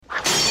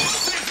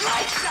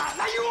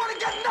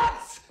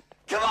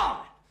Come on,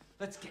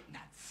 let's get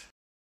nuts.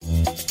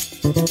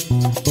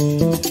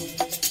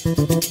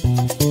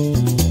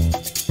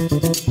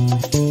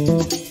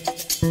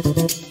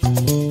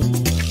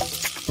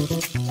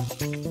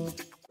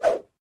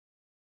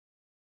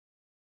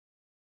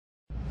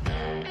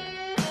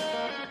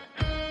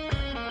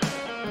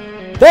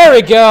 There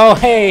we go.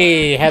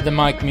 Hey, had the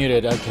mic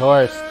muted, of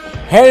course.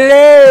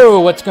 Hello,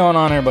 what's going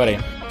on, everybody?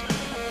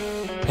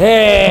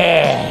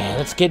 Hey,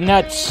 let's get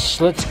nuts.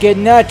 Let's get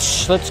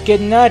nuts. Let's get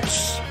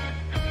nuts.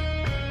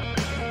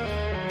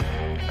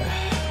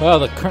 Well,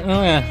 the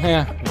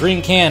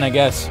green can, I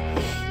guess.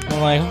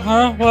 I'm like,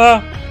 huh?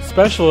 Well,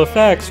 special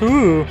effects.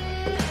 Ooh,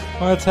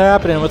 what's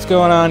happening? What's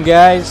going on,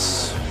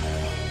 guys?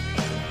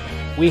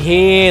 We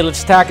here.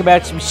 Let's talk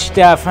about some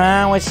stuff,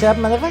 huh? What's up,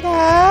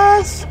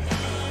 motherfuckers?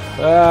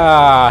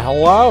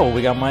 Hello.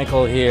 We got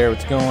Michael here.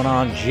 What's going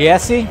on,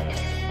 Jesse?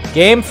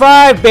 Game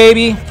 5,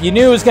 baby. You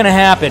knew it was gonna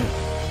happen.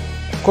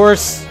 Of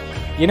course,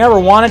 you never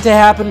want it to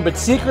happen, but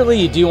secretly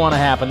you do want to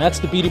happen. That's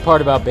the beauty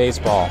part about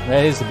baseball.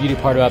 That is the beauty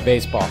part about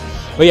baseball.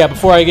 But yeah,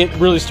 before I get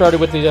really started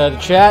with the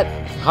chat,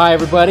 hi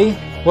everybody.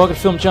 Welcome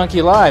to Film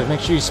Junkee Live. Make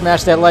sure you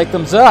smash that like,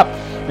 thumbs up.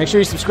 Make sure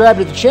you subscribe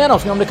to the channel.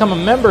 If you want to become a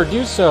member,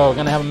 do so. We're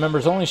going to have a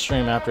members only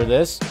stream after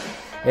this.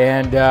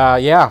 And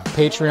yeah,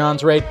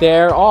 Patreon's right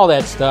there. All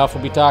that stuff.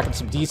 We'll be talking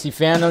some DC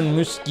fandom,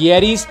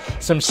 Muschiettis,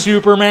 some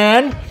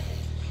Superman,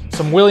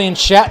 some William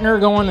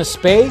Shatner going to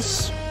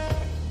space.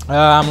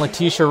 I'm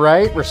Letitia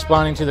Wright,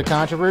 responding to the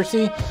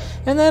controversy.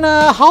 And then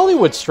a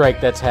Hollywood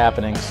strike that's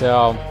happening.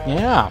 So,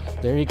 yeah,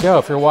 there you go.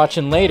 If you're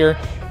watching later,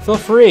 feel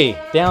free.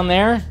 Down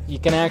there, you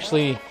can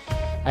actually...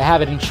 I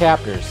have it in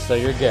chapters, so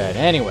you're good.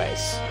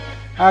 Anyways.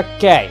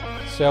 Okay,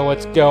 so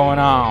what's going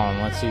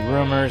on? Let's see,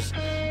 rumors.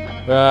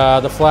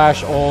 The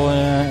Flash,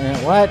 Olin...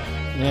 What?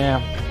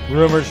 Yeah,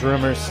 rumors.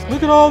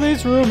 Look at all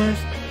these rumors.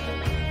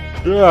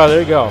 Yeah,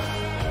 there you go.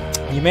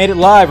 You made it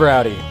live,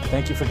 Rowdy.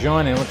 Thank you for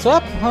joining. What's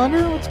up,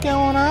 Hunter? What's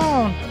going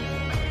on?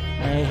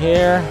 Right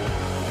here.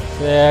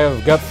 Yeah,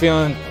 gut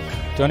feeling.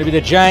 Don't to be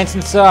the Giants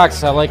and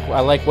Sox. I like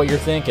what you're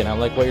thinking.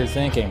 What's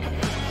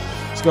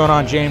going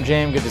on, James?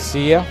 Good to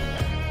see you.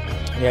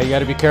 Yeah, you got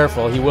to be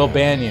careful. He will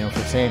ban you for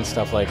saying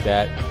stuff like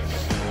that.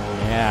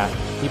 Yeah,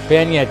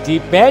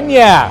 Deep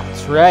Benya.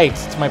 That's right.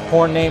 It's my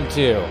porn name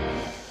too.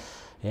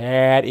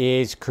 That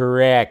is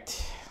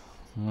correct.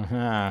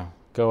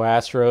 Go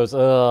Astros.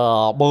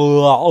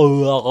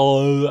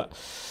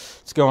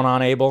 What's going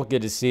on, Abel?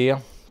 Good to see you.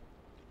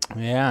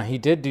 Yeah, he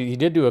did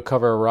do a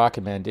cover of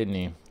Rocket Man, didn't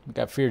he? We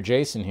got Fear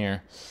Jason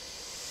here.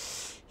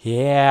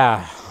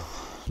 Yeah.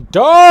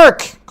 Dark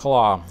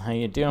Claw. How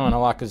you doing?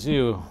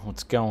 Alakazoo.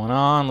 What's going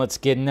on? Let's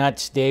get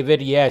nuts,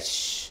 David.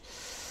 Yes.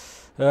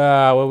 What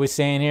are we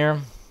saying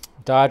here?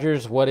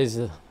 Dodgers? What is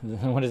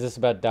this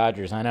about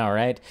Dodgers? I know,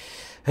 right?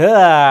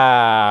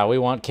 We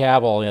want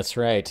Cavill. That's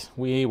right.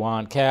 We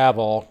want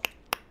Cavill.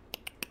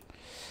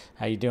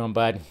 How you doing,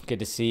 bud? Good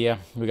to see you.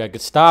 We got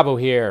Gustavo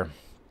here.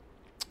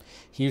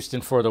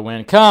 Houston for the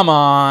win. Come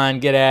on,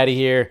 get out of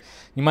here.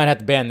 You might have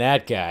to ban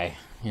that guy.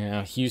 You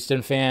know,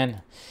 Houston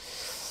fan.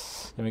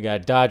 Then we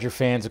got Dodger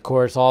fans, of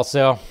course,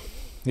 also.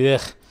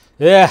 Ugh.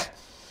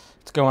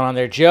 What's going on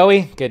there,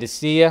 Joey? Good to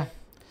see you.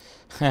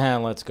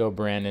 Let's go,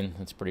 Brandon.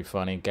 That's pretty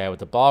funny. Guy with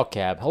the ball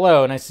cap.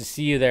 Hello, nice to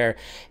see you there.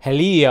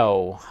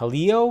 Helio.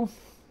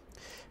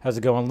 How's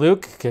it going,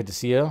 Luke? Good to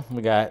see you.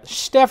 We got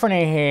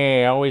Stephanie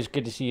here. Always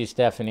good to see you,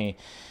 Stephanie.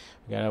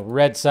 We got a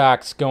Red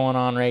Sox going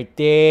on right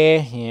there.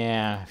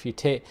 Yeah. If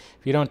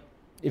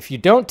you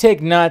don't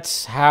take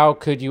nuts, how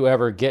could you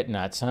ever get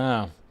nuts?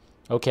 Huh?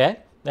 Okay.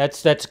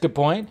 That's a good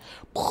point.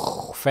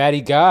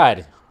 Fatty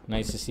God.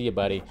 Nice to see you,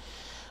 buddy.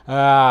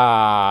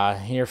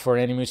 Here for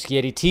any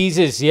Muschietti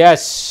teases.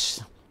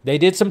 Yes. They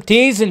did some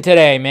teasing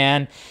today,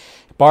 man.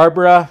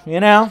 Barbara, you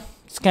know.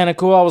 It's kind of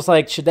cool. I was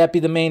like, should that be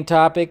the main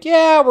topic?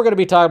 Yeah, we're going to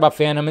be talking about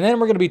fandom. And then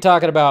we're going to be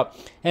talking about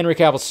Henry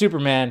Cavill's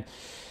Superman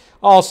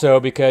also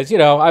because, you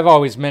know, I've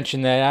always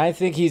mentioned that I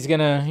think he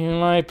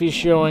might be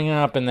showing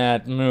up in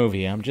that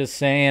movie. I'm just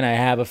saying I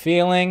have a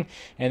feeling.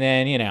 And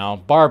then, you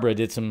know, Barbara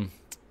did some,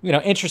 you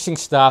know, interesting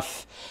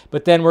stuff.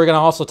 But then we're going to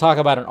also talk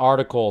about an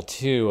article,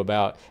 too,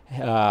 about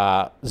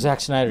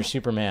Zack Snyder's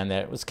Superman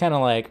that was kind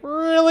of like,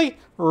 really?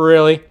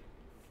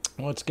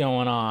 What's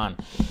going on?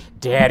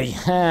 Daddy,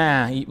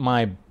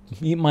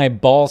 Eat my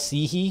ball,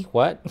 see-hee?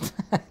 What?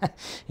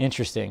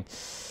 Interesting.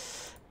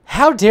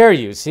 How dare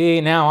you?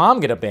 See, now I'm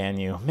going to ban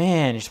you.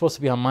 Man, you're supposed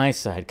to be on my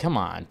side. Come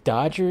on.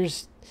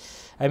 Dodgers?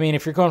 I mean,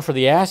 if you're going for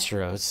the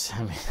Astros,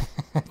 I mean,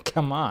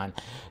 come on.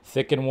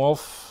 Thick and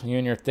Wolf, you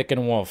and your Thick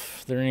and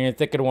Wolf. They're in your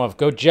Thick and Wolf.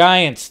 Go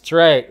Giants. That's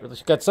right.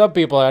 We've got some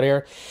people out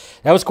here.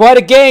 That was quite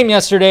a game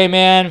yesterday,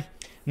 man.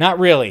 Not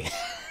really.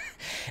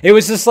 It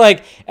was just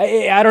like,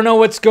 I don't know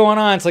what's going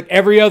on. It's like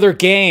every other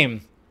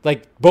game.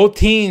 Like, both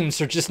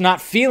teams are just not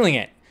feeling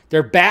it.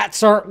 Their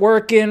bats aren't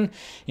working,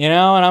 you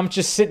know, and I'm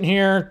just sitting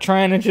here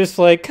trying to just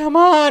like, come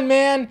on,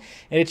 man.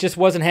 And it just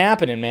wasn't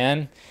happening,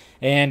 man.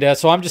 And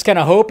so I'm just kind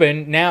of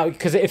hoping now,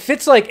 because if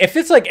it's like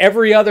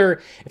every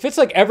other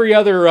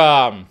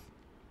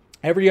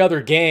every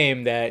other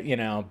game that,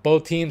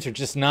 both teams are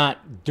just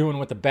not doing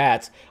with the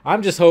bats.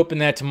 I'm just hoping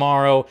that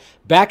tomorrow,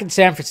 back in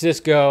San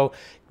Francisco,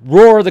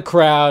 roar the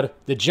crowd,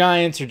 the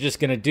Giants are just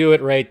going to do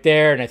it right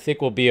there, and I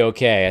think we'll be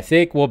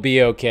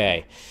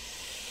okay.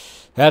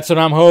 That's what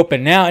I'm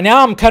hoping. Now I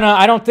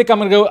don't think I'm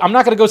not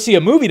going to go see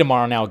a movie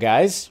tomorrow now,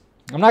 guys.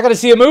 I'm not going to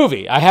see a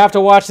movie. I have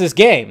to watch this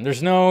game.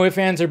 There's no ifs,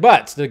 ands, or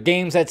buts. The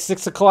game's at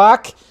 6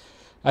 o'clock.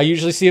 I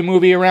usually see a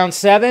movie around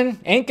 7.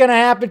 Ain't going to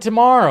happen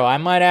tomorrow.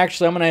 I'm going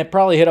to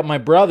probably hit up my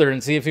brother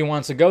and see if he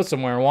wants to go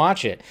somewhere and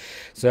watch it.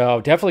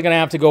 So definitely going to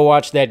have to go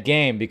watch that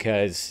game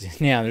because,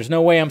 yeah, there's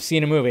no way I'm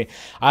seeing a movie.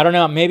 I don't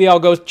know. Maybe I'll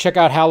go check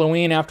out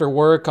Halloween after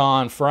work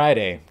on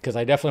Friday because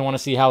I definitely want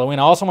to see Halloween.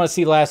 I also want to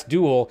see Last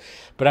Duel,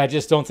 but I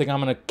just don't think I'm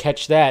going to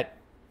catch that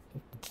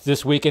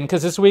this weekend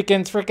because this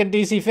weekend's freaking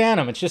DC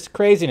Fandom. It's just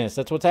craziness.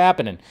 That's what's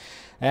happening.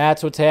 Yeah,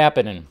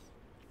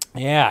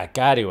 I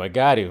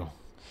got to.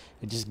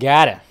 I just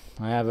gotta.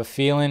 I have a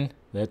feeling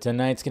that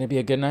tonight's going to be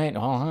a good night.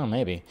 Oh,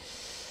 maybe.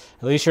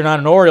 At least you're not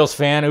an Orioles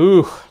fan.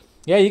 Ooh.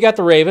 Yeah, you got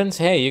the Ravens.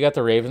 Hey, you got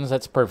the Ravens.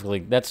 That's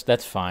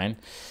fine.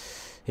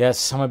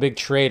 Yes, I'm a big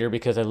trader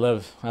because I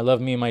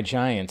love me and my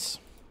Giants.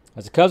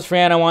 As a Cubs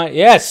fan,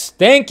 yes,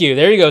 thank you.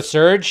 There you go,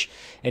 Serge.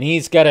 And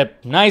he's got a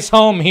nice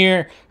home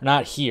here.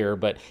 Not here,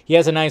 but he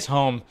has a nice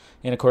home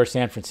in, of course,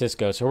 San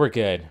Francisco. So we're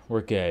good.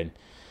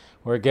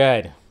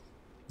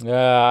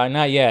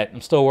 Not yet.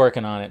 I'm still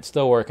working on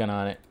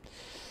it.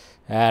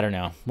 I don't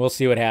know. We'll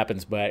see what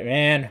happens. But,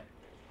 man,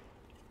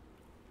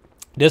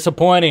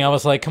 disappointing. I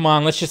was like, come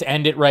on, let's just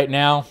end it right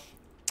now.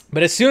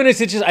 But as soon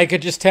as I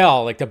could just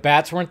tell, like, the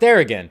bats weren't there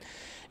again.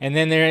 And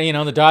then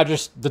the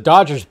Dodgers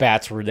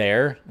bats were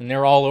there, and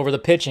they're all over the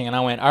pitching. And I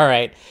went, all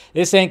right,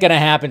 this ain't going to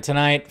happen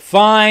tonight.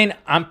 Fine.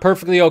 I'm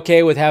perfectly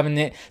okay with having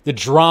the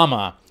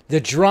drama. The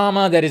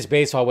drama that is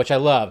baseball, which I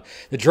love.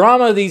 The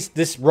drama of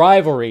this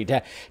rivalry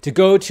to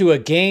go to a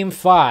Game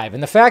 5.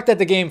 And the fact that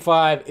the Game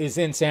 5 is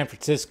in San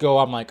Francisco,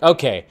 I'm like,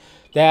 okay,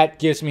 that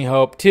gives me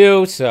hope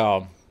too.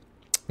 So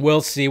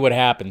we'll see what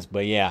happens.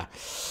 But yeah,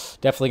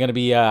 definitely going to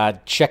be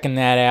checking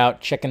that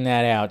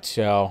out.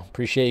 So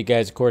appreciate you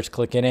guys, of course,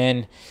 clicking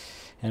in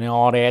and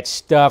all that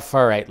stuff.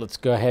 All right, let's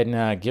go ahead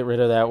and get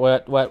rid of that.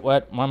 What?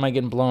 Why am I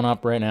getting blown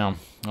up right now?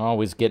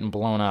 Always getting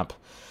blown up.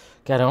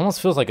 God, it almost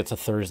feels like it's a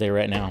Thursday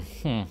right now.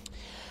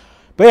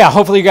 But yeah,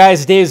 hopefully you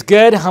guys' day is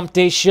good. Hump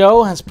Day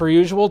show, as per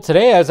usual.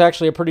 Today was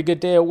actually a pretty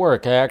good day at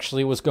work. I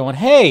actually was going,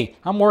 hey,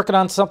 I'm working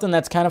on something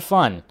that's kind of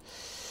fun.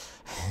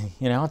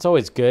 It's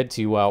always good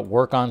to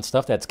work on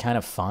stuff that's kind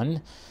of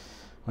fun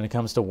when it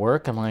comes to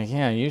work. I'm like,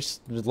 yeah,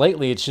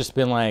 lately it's just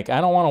been like,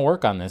 I don't want to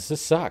work on this.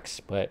 This sucks.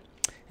 But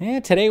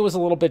today was a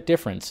little bit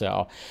different,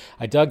 so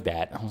I dug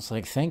that. I was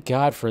like, thank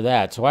God for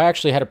that. So I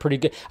actually had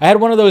I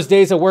had one of those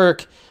days at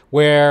work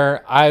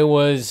where I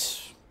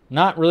was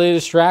not really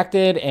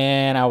distracted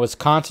and I was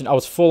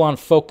full on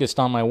focused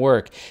on my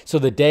work. So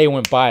the day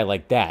went by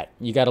like that.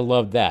 You got to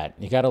love that.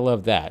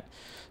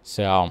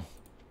 So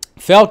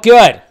felt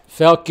good.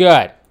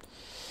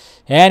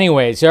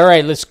 Anyways, all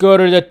right, let's go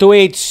to the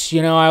tweets.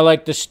 I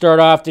like to start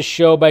off the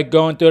show by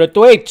going to the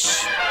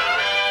tweets.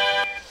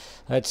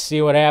 Let's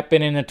see what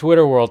happened in the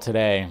Twitter world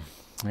today.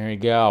 There you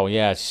go.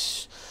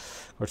 Yes.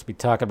 Of course, we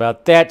talk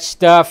about that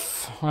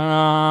stuff.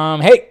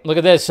 Hey, look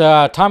at this.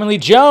 Tommy Lee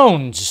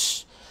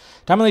Jones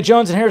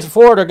and Harrison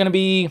Ford are going to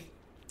be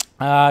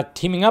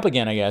teaming up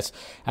again, I guess.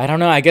 I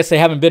don't know. I guess they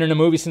haven't been in a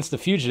movie since The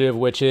Fugitive,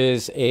 which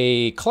is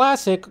a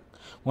classic.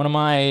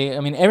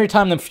 Every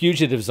time The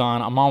Fugitive's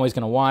on, I'm always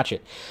going to watch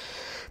it.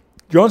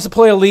 Jones to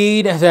play a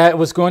lead that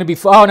was going to be...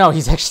 Oh, no,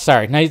 he's actually...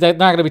 Sorry. No, he's not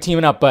going to be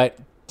teaming up, but...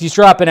 He's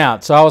dropping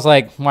out. So I was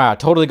like, wow,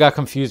 totally got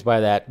confused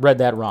by that. Read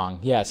that wrong.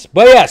 Yes.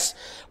 But yes,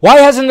 why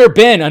hasn't there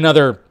been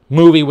another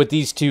movie with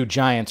these two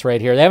giants right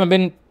here? They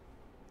haven't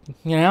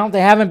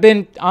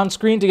been on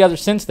screen together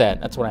since that.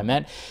 That's what I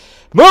meant.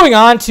 Moving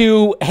on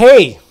to,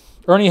 hey,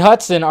 Ernie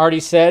Hudson already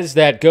says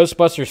that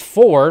Ghostbusters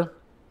 4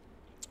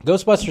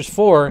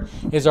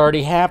 is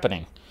already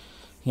happening.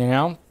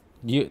 U.S.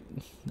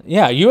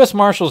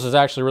 Marshals is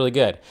actually really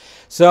good.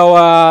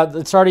 So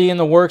it's already in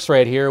the works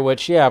right here,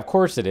 which, yeah, of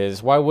course it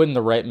is. Why wouldn't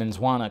the Reitmans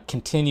want to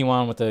continue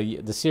on with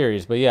the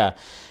series? But, yeah,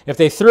 if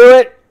they threw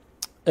it,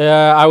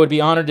 I would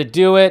be honored to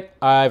do it.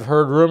 I've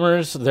heard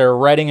rumors they're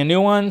writing a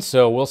new one,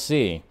 so we'll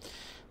see.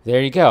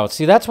 There you go.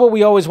 See, that's what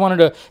we always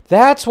wanted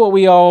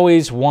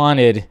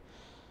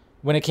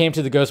when it came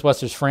to the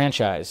Ghostbusters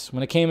franchise.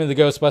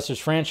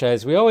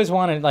 We always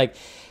wanted,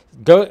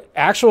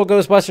 actual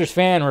Ghostbusters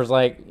fan was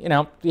like,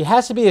 it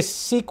has to be a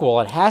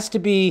sequel. It has to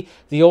be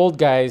the old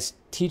guys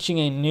teaching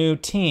a new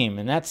team.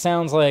 And that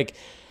sounds like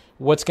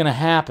what's going to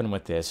happen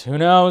with this. Who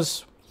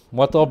knows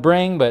what they'll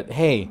bring, but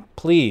hey,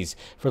 please,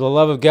 for the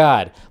love of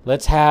God,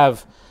 let's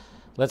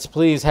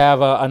please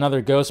have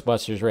another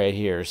Ghostbusters right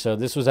here. So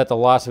this was at the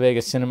Las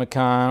Vegas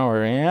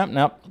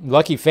CinemaCon,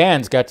 lucky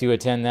fans got to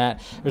attend that.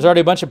 There's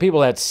already a bunch of people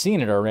that's seen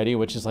it already,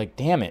 which is like,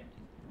 damn it.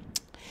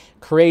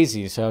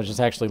 Crazy. So I was just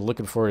actually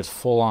looking for his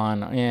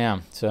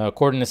full-on, so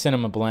according to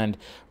Cinema Blend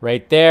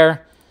right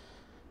there,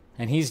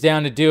 and he's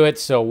down to do it,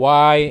 so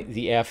why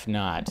the F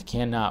not?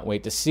 Cannot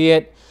wait to see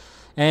it.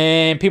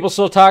 And people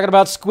still talking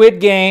about Squid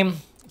Game.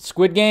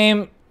 Squid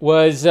Game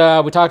was,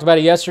 we talked about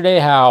it yesterday,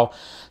 how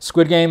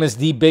Squid Game is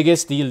the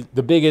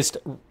biggest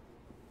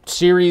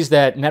series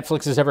that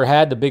Netflix has ever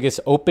had, the biggest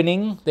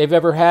opening they've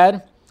ever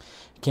had.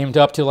 Came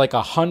up to like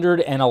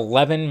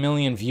 111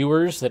 million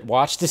viewers that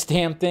watched this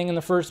damn thing in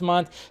the first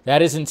month.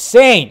 That is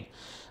insane.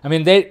 I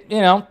mean, they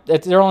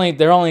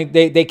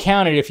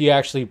counted if you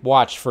actually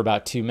watched for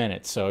about 2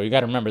 minutes. So you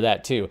got to remember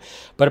that too.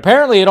 But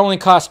apparently it only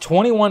cost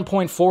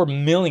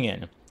 $21.4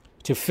 million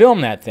to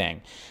film that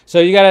thing. So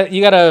you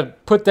gotta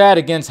put that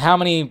against how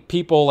many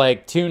people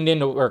like tuned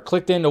in or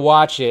clicked in to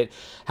watch it.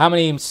 How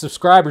many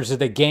subscribers did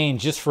they gain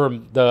just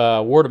from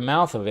the word of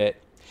mouth of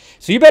it?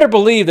 So you better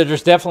believe that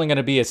there's definitely going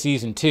to be a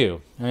season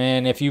 2.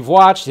 And if you've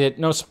watched it,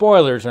 no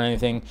spoilers or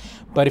anything,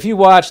 but if you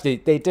watched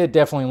it, they did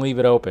definitely leave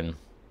it open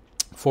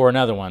for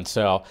another one.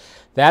 So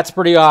that's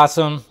pretty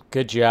awesome.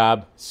 Good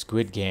job,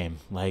 Squid Game.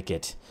 Like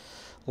it.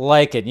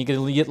 You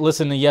can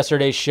listen to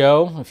yesterday's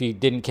show. If you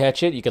didn't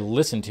catch it, you can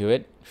listen to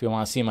it. If you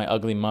want to see my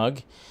ugly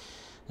mug,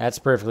 that's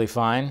perfectly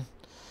fine.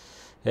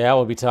 Yeah,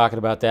 we'll be talking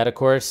about that, of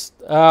course.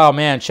 Oh,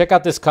 man, check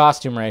out this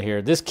costume right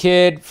here. This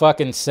kid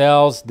fucking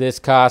sells this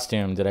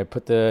costume. Did I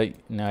put the...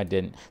 No, I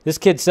didn't. This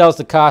kid sells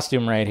the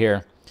costume right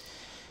here.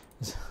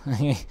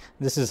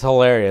 This is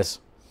hilarious.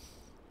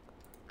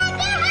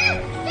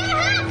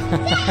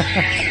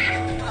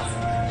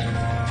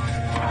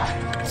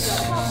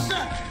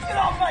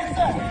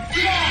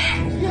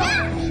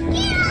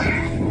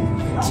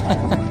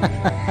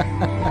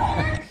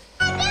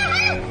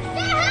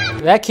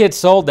 That kid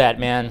sold that,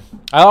 man.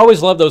 I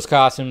always love those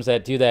costumes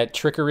that do that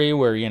trickery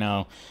where, you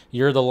know,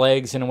 you're the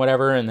legs and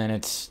whatever, and then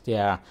it's,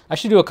 yeah. I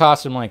should do a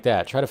costume like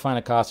that. Try to find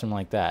a costume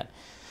like that.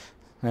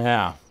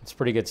 Yeah, it's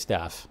pretty good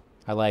stuff.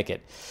 I like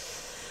it.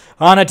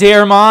 Ana de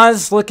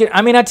Armas,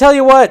 I mean, I tell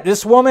you what,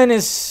 this woman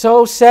is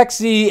so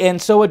sexy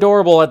and so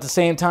adorable at the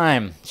same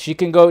time. She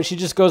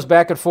just goes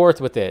back and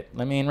forth with it.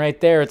 I mean, right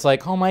there, it's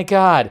like, oh my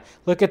God,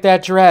 look at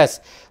that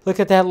dress. Look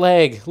at that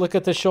leg. Look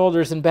at the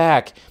shoulders and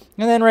back.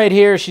 And then right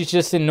here, she's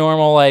just in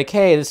normal, like,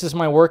 hey, this is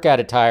my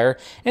workout attire.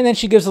 And then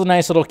she gives a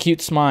nice little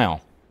cute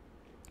smile.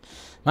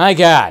 My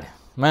God.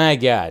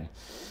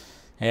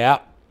 Yeah.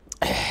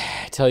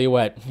 I tell you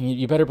what,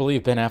 you better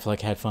believe Ben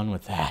Affleck had fun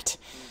with that.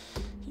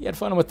 He had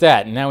fun with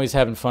that, and now he's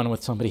having fun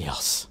with somebody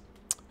else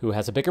who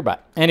has a bigger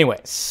butt.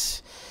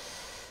 Anyways.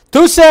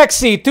 Too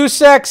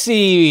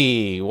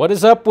sexy. What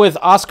is up with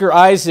Oscar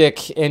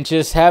Isaac and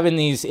just having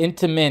these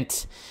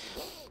intimate...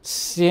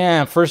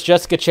 Yeah, first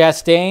Jessica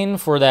Chastain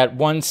for that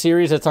one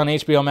series that's on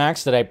HBO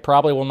Max that I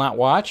probably will not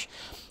watch.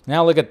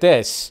 Now look at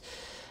this.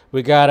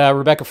 We got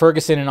Rebecca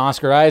Ferguson and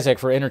Oscar Isaac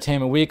for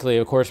Entertainment Weekly,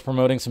 of course,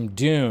 promoting some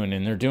Dune,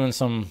 and they're doing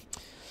some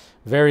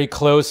very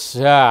close,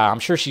 I'm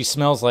sure she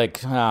smells like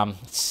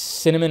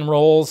cinnamon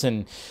rolls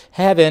in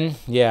heaven.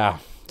 Yeah,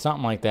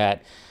 something like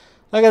that.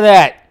 Look at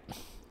that.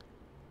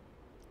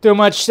 Too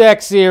much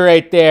sexy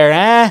right there,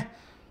 huh?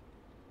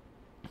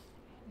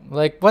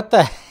 Like, what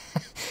the...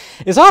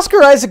 Is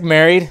Oscar Isaac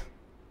married?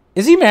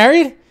 Is he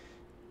married?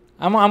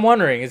 I'm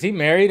wondering. Is he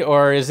married,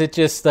 or is it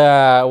just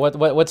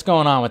what's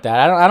going on with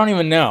that? I don't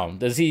even know.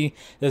 Does he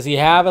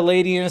have a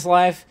lady in his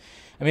life?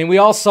 I mean, we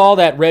all saw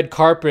that red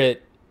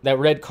carpet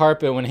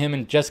when him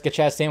and Jessica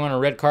Chastain went on a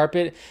red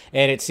carpet,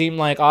 and it seemed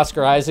like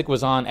Oscar Isaac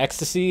was on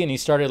ecstasy, and he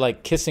started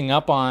like kissing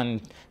up on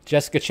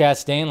Jessica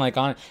Chastain,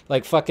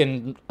 like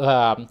fucking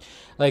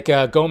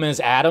Gomez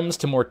Adams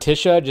to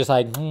Morticia, just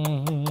like,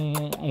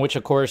 which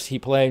of course he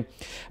played.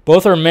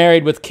 Both are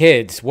married with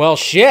kids. Well,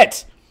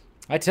 shit,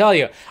 I tell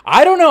you,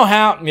 I don't know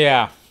how.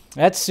 Yeah,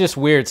 that's just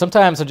weird.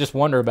 Sometimes I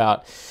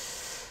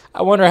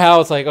wonder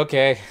how it's like,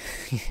 okay,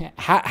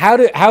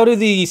 how do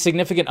the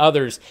significant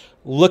others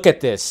look at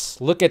this,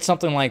 look at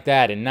something like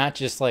that, and not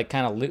just like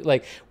kind of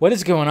like, what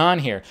is going on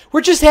here?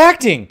 We're just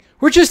acting.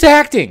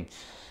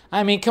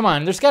 I mean, come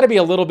on, there's got to be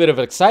a little bit of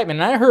excitement.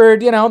 And I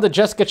heard, the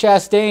Jessica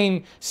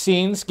Chastain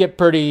scenes get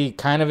pretty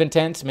kind of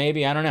intense,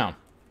 maybe. I don't know.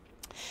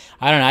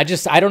 I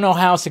don't know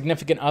how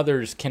significant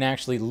others can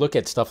actually look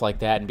at stuff like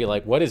that and be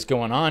like, what is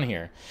going on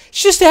here?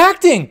 It's just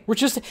acting.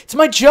 It's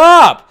my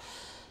job.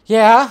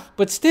 Yeah,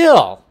 but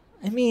still,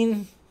 I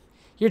mean,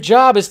 your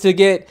job is to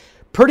get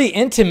pretty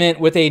intimate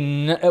with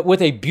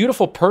a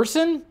beautiful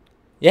person?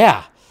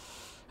 Yeah.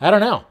 I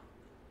don't know.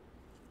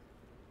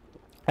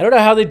 I don't know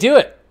how they do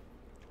it.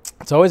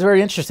 It's always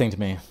very interesting to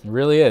me. It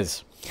really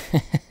is.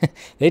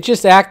 They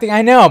just acting.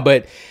 I know,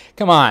 but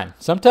come on.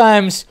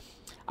 Sometimes,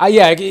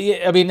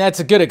 I mean, that's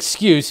a good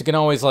excuse. You can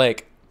always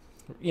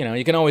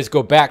you can always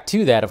go back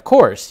to that. Of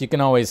course, you can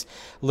always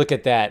look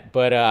at that.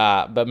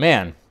 But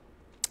man,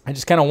 I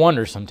just kind of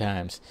wonder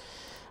sometimes.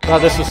 I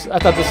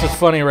thought this was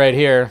funny right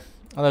here.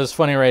 I thought it was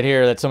funny right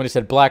here that somebody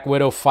said Black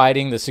Widow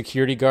fighting the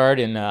security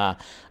guard in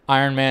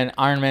Iron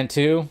Man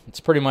 2. It's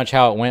pretty much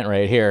how it went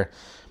right here.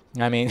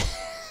 I mean,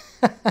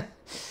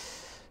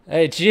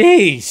 hey,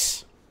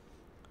 jeez.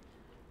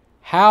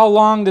 How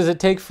long does it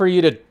take for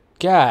you to...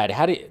 God,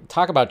 how do you...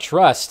 Talk about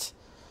trust.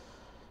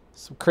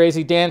 Some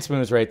crazy dance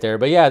moves right there.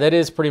 But yeah, that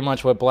is pretty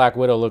much what Black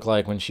Widow looked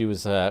like when she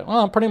was...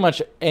 pretty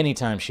much any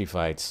time she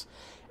fights.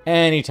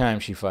 Anytime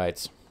she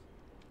fights.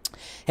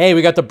 Hey,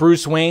 we got the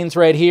Bruce Waynes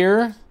right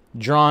here,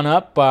 drawn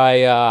up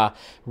by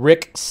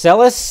Rick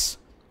Sellis.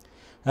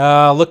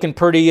 Looking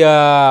pretty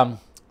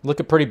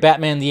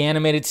Batman the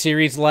Animated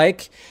Series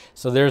like.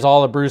 So there's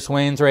all the Bruce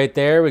Waynes right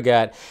there. We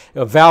got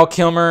Val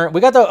Kilmer.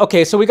 We got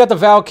the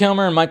Val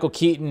Kilmer and Michael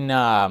Keaton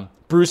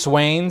Bruce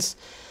Waynes,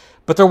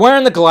 but they're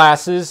wearing the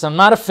glasses. I'm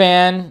not a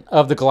fan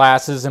of the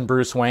glasses in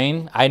Bruce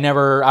Wayne. I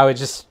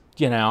just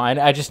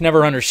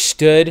never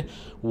understood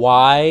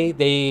why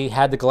they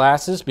had the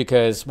glasses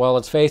because, well,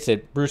 let's face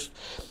it,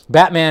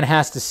 Batman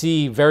has to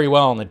see very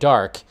well in the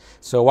dark.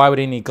 So why would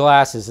he need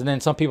glasses? And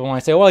then some people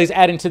might say, well, he's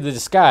adding to the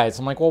disguise.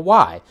 I'm like, well,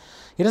 why?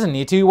 He doesn't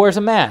need to. He wears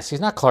a mask. He's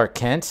not Clark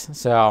Kent.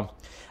 So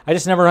I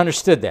just never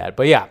understood that.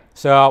 But yeah,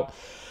 so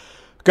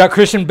got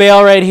Christian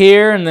Bale right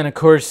here. And then, of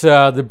course,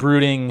 the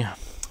brooding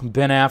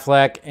Ben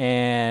Affleck.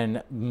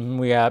 And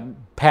we got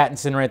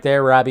Pattinson right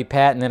there, Robbie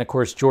Pattinson. And then, of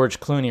course, George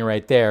Clooney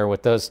right there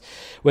with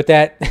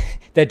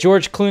that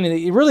George Clooney.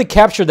 He really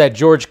captured that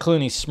George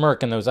Clooney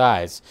smirk in those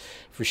eyes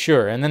for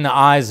sure. And then the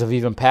eyes of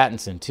even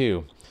Pattinson,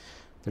 too.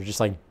 They're just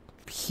like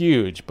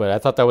huge. But I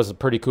thought that was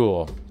pretty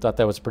cool. Thought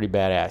that was pretty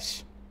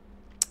badass.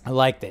 I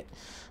liked it.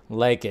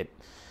 Like it.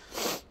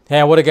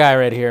 Hey, what a guy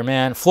right here,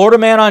 man. Florida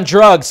man on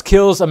drugs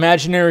kills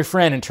imaginary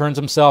friend and turns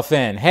himself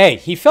in. Hey,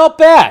 he felt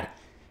bad.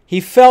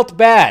 He felt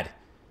bad.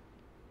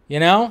 You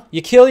know?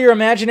 You kill your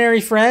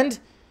imaginary friend?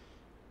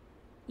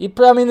 He had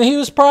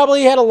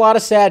a lot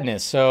of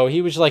sadness. So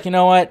he was like, you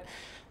know what?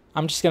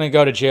 I'm just going to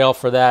go to jail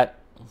for that.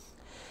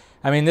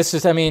 This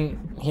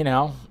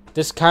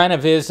kind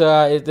of is,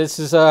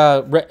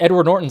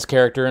 Edward Norton's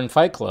character in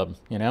Fight Club.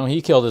 You know,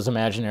 he killed his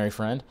imaginary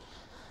friend.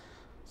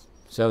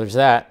 So there's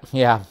that.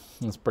 Yeah,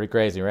 that's pretty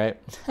crazy, right?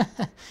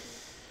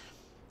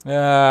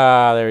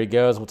 There he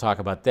goes. We'll talk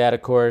about that,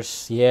 of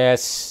course.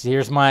 Yes,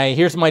 here's my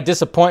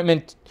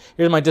disappointment.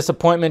 Here's my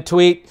disappointment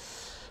tweet.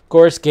 Of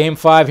course, Game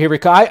 5. Here we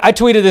go. I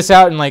tweeted this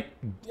out in the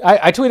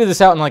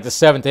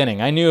 7th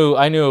inning. I knew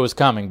it was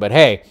coming, but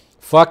hey,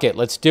 fuck it,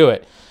 let's do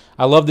it.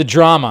 I love the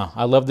drama.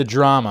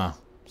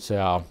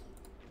 So,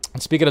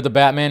 and speaking of the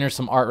Batman, there's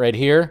some art right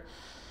here.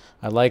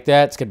 I like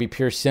that. It's going to be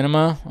pure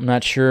cinema. I'm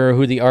not sure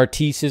who the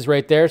artiste is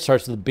right there. It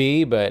starts with a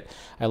B, but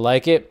I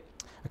like it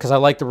because I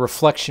like the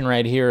reflection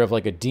right here of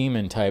like a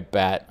demon type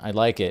bat. I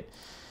like it.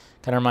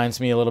 Kind of reminds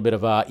me a little bit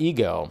of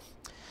Ego.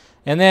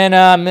 And then,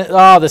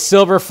 the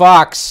Silver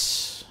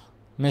Fox,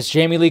 Miss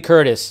Jamie Lee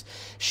Curtis.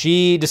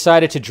 She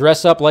decided to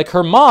dress up like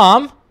her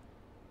mom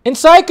in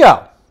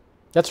Psycho.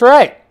 That's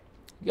right.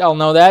 Y'all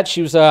know that.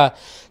 She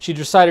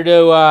decided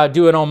to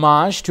do an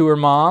homage to her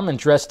mom and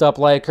dressed up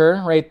like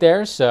her right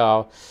there.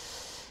 So,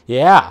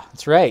 yeah,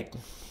 that's right.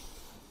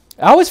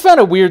 I always found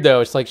it weird,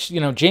 though. It's like,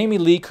 Jamie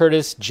Lee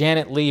Curtis,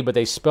 Janet Leigh, but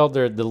they spelled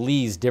the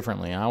Lees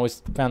differently. I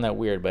always found that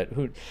weird, but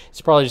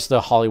it's probably just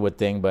a Hollywood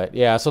thing. But,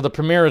 yeah, so the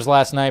premiere was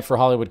last night for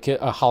Halloween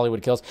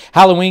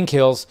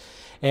Kills,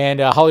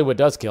 and Hollywood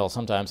does kill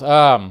sometimes.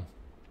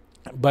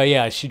 But,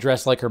 yeah, she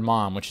dressed like her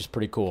mom, which is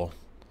pretty cool.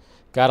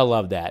 Gotta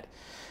love that.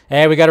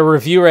 Hey, we got a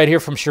review right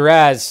here from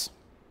Shiraz.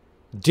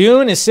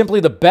 Dune is simply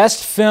the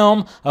best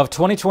film of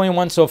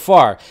 2021 so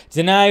far.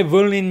 Denis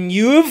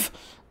Villeneuve,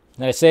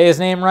 did I say his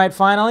name right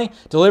finally?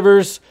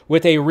 Delivers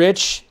with a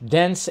rich,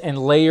 dense, and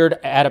layered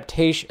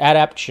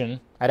adaptation,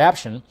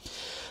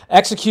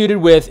 executed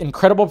with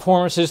incredible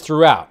performances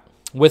throughout.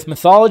 With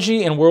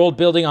mythology and world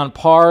building on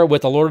par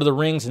with The Lord of the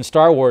Rings and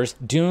Star Wars,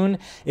 Dune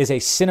is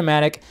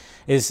cinematic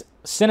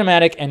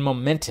and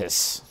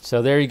momentous.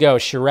 So there you go.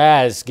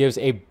 Shiraz gives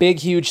a big,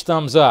 huge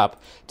thumbs up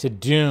to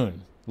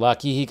Dune.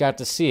 Lucky he got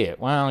to see it.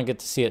 Well, I'll get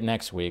to see it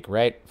next week,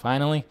 right?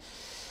 Finally.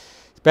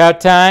 It's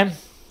about time.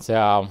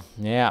 So,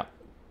 yeah.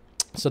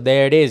 So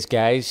there it is,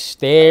 guys.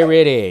 There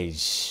it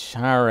is.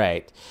 All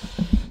right.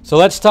 So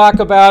let's talk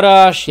about,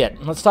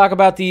 Let's talk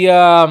about the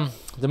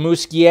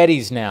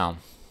Muschiettis now.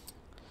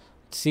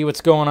 Let's see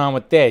what's going on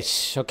with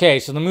this. Okay,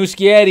 so the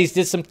Muschiettis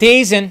did some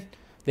teasing.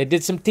 They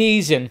did some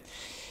teasing.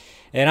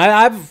 And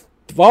I've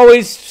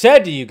always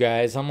said to you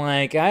guys, I'm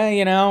like,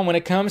 when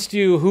it comes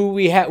to who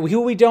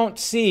we don't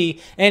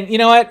see, and you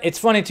know what? It's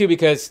funny too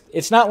because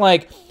it's not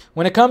like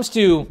when it comes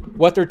to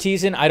what they're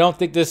teasing, I don't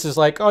think this is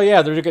like, oh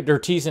yeah, they're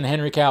teasing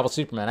Henry Cavill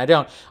Superman. I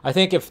don't. I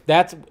think if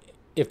that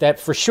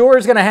for sure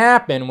is going to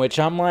happen, which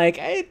I'm like,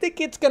 I think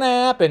it's going to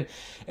happen.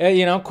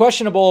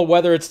 Questionable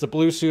whether it's the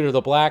blue suit or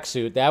the black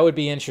suit. That would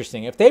be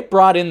interesting. If they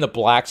brought in the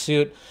black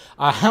suit,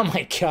 oh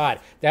my God,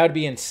 that would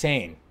be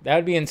insane. That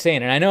would be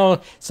insane.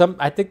 And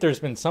I think there's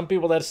been some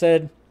people that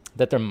said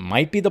that there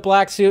might be the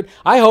black suit.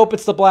 I hope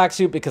it's the black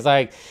suit because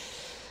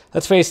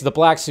let's face it, the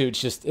black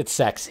suit's it's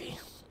sexy.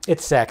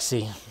 It's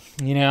sexy.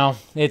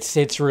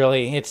 It's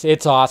really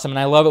awesome, and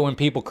I love it when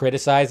people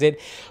criticize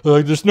it.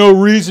 Like, there's no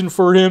reason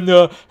for him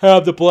to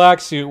have the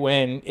black suit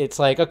when it's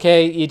like,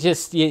 okay,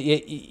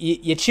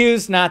 you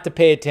choose not to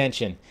pay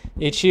attention.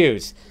 You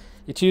choose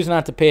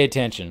not to pay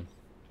attention.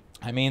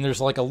 I mean, there's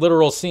like a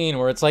literal scene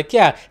where it's like,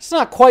 yeah, it's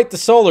not quite the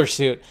solar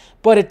suit,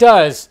 but it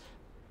does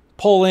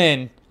pull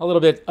in a little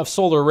bit of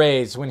solar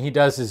rays when he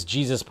does his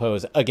Jesus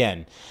pose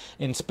again.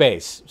 in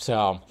space.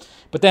 So,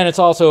 but then it's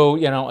also,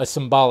 you know, a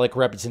symbolic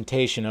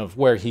representation of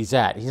where he's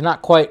at. He's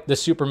not quite the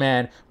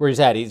Superman where he's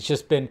at. He's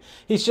just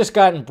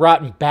gotten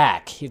brought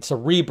back. It's a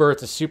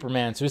rebirth of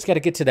Superman. So he's got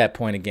to get to that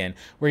point again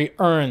where he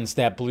earns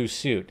that blue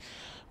suit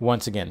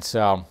once again.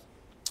 So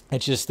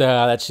it's just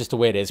that's just the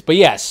way it is. But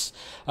yes,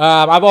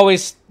 I've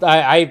always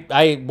I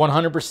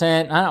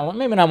 100%. I don't know,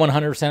 maybe not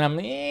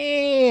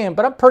 100%.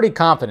 But I'm pretty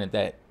confident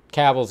that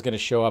Cavill's going to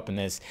show up in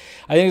this.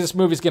 I think this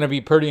movie's going to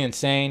be pretty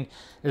insane.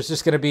 There's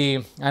just going to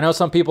be, I know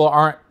some people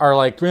are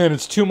like, man,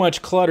 it's too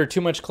much clutter,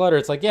 too much clutter.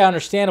 It's like, yeah,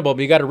 understandable,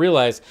 but you got to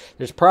realize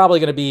there's probably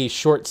going to be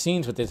short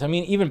scenes with this. I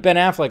mean, even Ben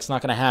Affleck's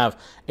not going to have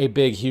a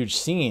big, huge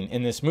scene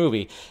in this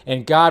movie.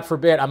 And God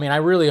forbid, I mean, I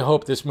really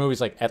hope this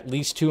movie's like at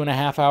least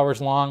 2.5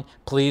 hours long.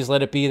 Please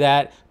let it be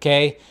that,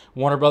 okay?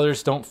 Warner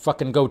Brothers, don't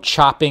fucking go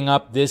chopping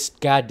up this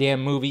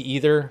goddamn movie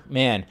either.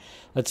 Man,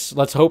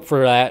 let's hope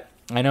for that.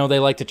 I know they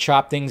like to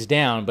chop things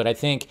down, but I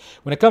think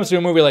when it comes to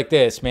a movie like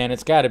this, man,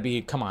 it's got to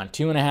be, come on,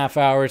 2.5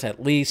 hours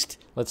at least.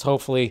 Let's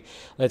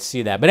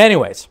see that. But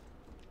anyways,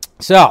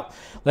 so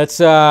let's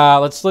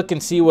look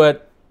and see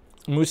what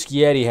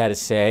Muschietti had to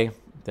say.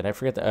 Did I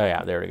forget that? Oh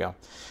yeah, there we go.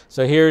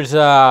 So here's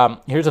a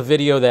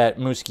video that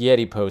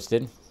Muschietti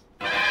posted.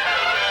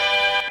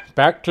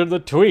 Back to the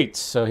tweets.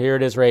 So here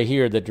it is right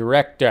here, the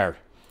director.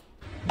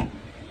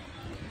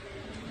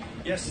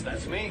 Yes,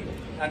 that's me,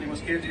 Andy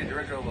Muschietti,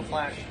 director of The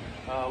Flash.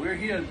 We're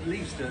here at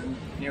Leavesden,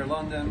 near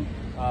London,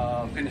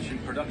 finishing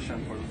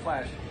production for The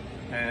Flash,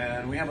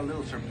 and we have a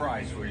little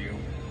surprise for you.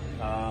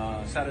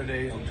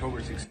 Saturday, October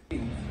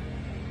 16th,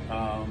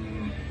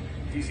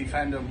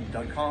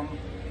 DCFandom.com.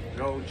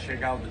 Go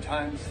check out the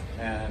times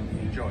and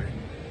enjoy.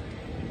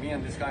 Me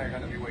and this guy are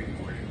going to be waiting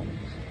for you.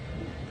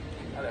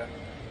 Hello.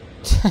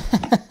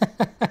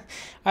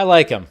 I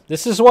like him.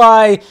 This is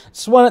why.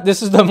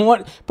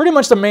 Pretty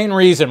much the main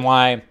reason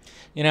why.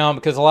 You know,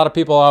 because a lot of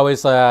people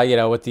always, you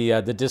know, with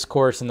the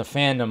discourse and the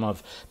fandom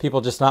of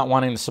people just not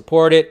wanting to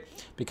support it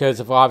because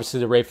of obviously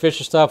the Ray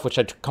Fisher stuff, which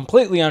I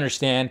completely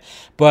understand.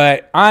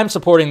 But I'm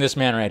supporting this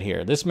man right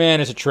here. This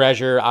man is a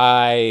treasure.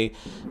 I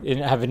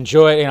have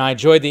enjoyed, and I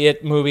enjoyed the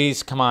It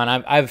movies. Come on,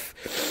 I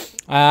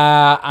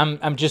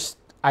just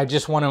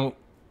want to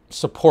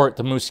support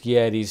the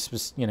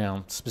Muschietti, you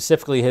know,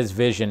 specifically his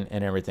vision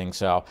and everything.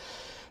 So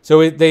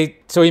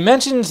he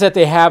mentions that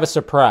they have a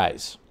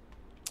surprise.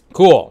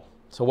 Cool.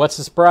 So what's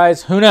the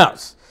surprise? Who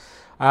knows?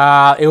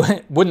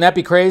 Wouldn't that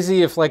be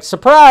crazy if, like,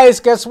 surprise,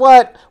 guess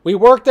what? We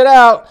worked it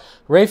out.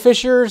 Ray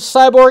Fisher's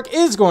Cyborg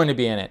is going to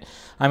be in it.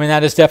 I mean,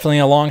 that is definitely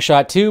a long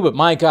shot too, but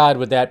my God,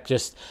 would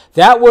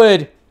that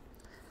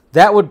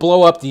would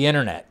blow up the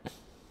internet.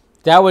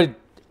 I don't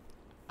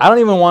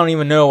even want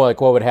to know, like,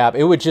 what would happen.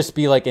 It would just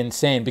be, like,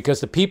 insane because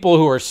the people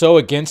who are so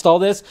against all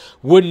this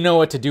wouldn't know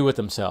what to do with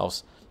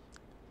themselves.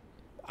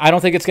 I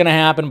don't think it's going to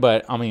happen,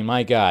 but, I mean,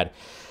 my God.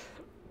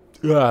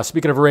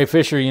 Speaking of Ray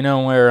Fisher, you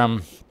know where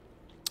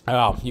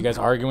oh, you guys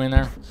arguing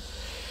there?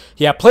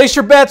 Yeah, place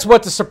your bets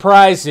what the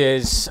surprise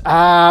is.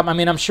 I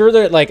mean, I'm sure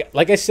that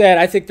like I said,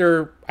 I think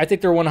they're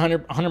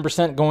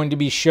 100% going to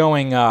be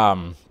showing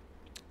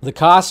the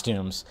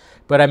costumes,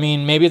 but I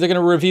mean, maybe they're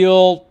going to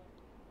reveal.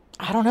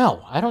 I don't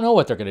know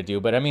what they're going to do,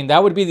 but I mean,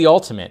 that would be the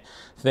ultimate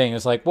thing.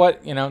 It's like,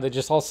 what, you know, they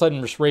just all of a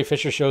sudden Ray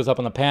Fisher shows up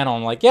on the panel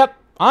and like, yep,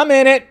 I'm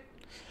in it.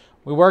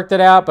 We worked it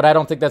out, but I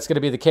don't think that's going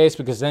to be the case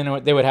because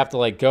then they would have to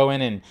like go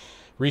in and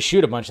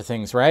reshoot a bunch of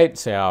things, right?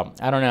 So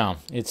I don't know.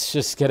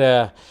 It's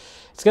gonna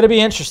be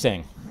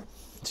interesting.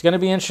 It's gonna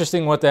be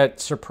interesting what that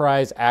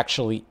surprise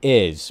actually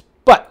is.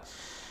 But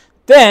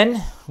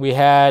then we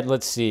had,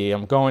 let's see,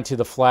 I'm going to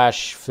the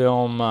Flash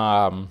film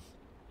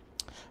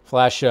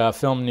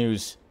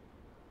news.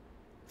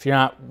 If you're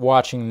not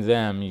watching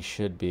them, you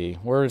should be.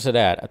 Where is it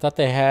at? I thought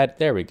they had.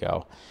 There we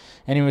go.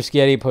 Andy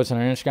Muschietti posted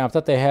on Instagram. I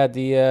thought they had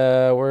the,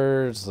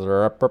 where's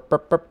the,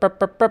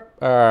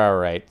 all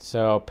right.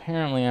 So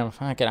apparently I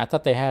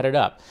thought they had it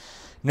up.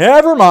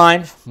 Never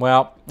mind.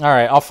 Well, all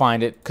right, I'll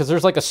find it. Because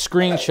there's like a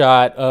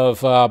screenshot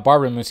of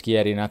Barbara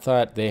Muschietti, and I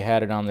thought they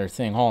had it on their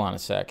thing. Hold on a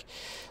sec.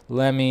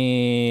 Let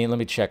me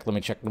check.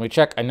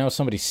 I know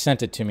somebody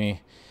sent it to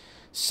me.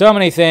 So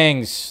many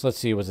things. Let's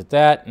see, was it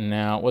that?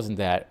 No, it wasn't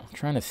that. I'm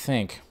trying to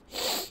think.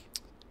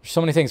 So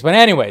many things. But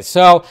anyways,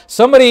 so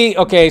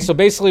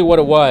basically what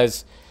it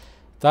was,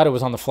 thought it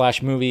was on the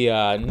Flash movie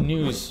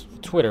news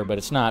Twitter, but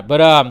it's not.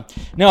 But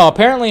no,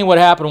 apparently what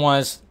happened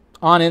was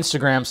on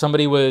Instagram,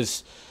 somebody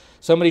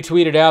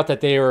tweeted out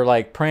that they were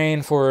like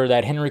praying for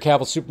that Henry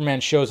Cavill Superman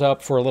shows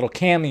up for a little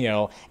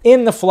cameo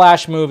in the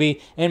Flash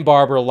movie, and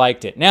Barbara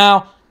liked it.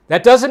 Now,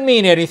 that doesn't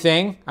mean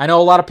anything. I know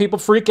a lot of people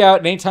freak out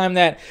anytime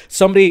that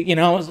somebody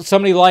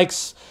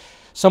likes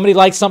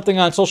something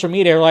on social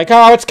media. They're like,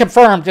 oh, it's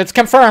confirmed.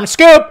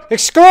 Scoop,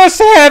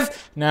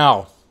 exclusive.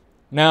 No.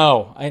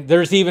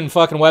 There's even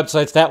fucking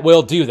websites that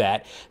will do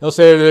that. They'll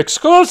say,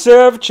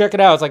 exclusive, check it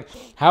out. It's like,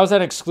 how is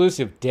that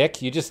exclusive,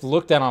 dick? You just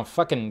looked at on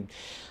fucking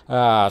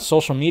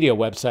social media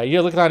website.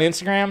 You looked on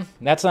Instagram?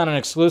 That's not an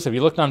exclusive.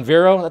 You looked on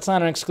Vero? That's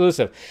not an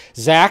exclusive.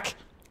 Zach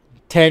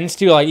tends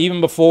to, like, even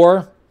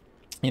before,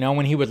 you know,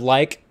 when he would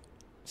like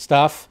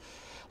stuff,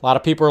 A lot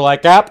of people are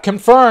like,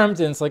 confirmed.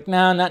 And it's like,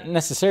 no, not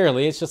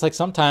necessarily. It's just like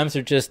sometimes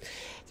they're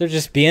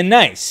just being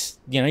nice.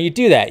 You know, you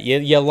do that.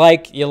 You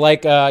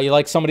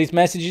like somebody's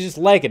message, you just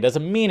like it.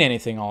 Doesn't mean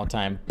anything all the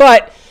time.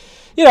 But,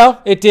 you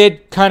know, it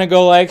did kind of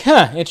go like,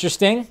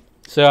 interesting.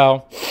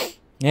 So,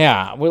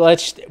 yeah,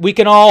 we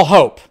can all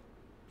hope.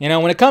 You know,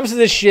 when it comes to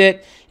this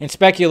shit and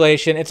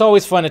speculation, it's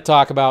always fun to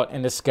talk about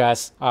and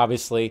discuss,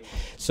 obviously.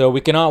 So we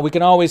can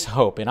always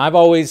hope. And I've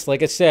always,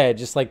 like I said,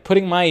 just like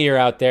putting my ear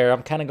out there,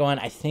 I'm kind of going,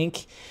 I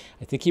think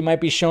he might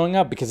be showing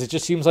up because it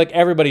just seems like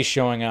everybody's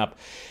showing up.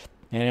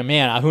 And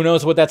man, who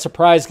knows what that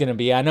surprise is going to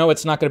be. I know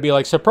it's not going to be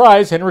like,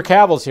 surprise, Henry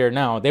Cavill's here.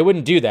 No, they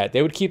wouldn't do that.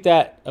 They would keep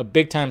that a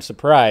big-time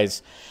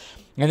surprise.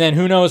 And then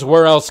who knows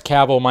where else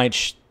Cavill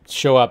might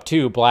show up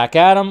too. Black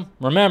Adam,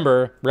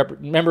 remember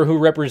who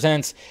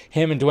represents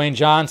him and Dwayne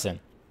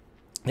Johnson.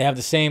 They have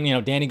the same, you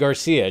know, Danny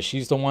Garcia.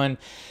 She's the one,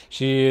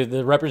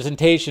 the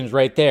representation's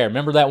right there.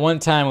 Remember that one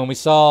time when we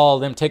saw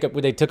them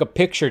they took a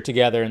picture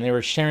together and they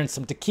were sharing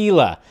some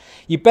tequila.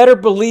 You better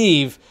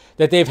believe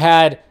that they've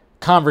had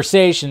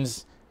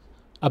conversations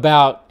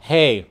about,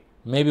 hey,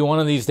 maybe one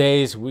of these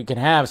days we can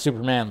have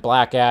Superman,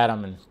 Black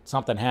Adam, and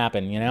something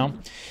happen, you know?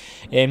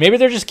 And maybe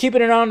they're just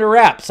keeping it under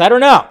wraps. I don't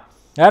know.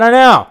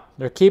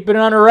 They're keeping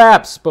it under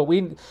wraps, but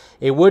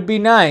it would be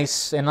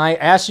nice. And I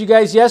asked you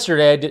guys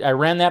yesterday. I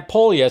ran that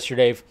poll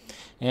yesterday,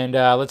 and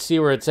let's see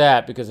where it's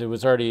at because it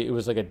was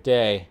like a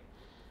day.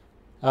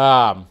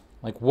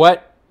 Like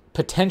what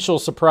potential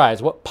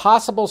surprise, what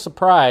possible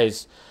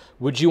surprise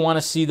would you want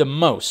to see the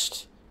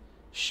most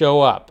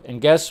show up? And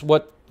guess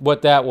what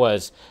that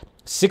was?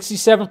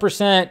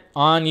 67%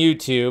 on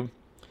YouTube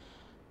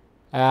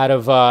out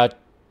of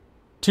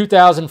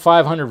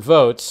 2,500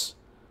 votes.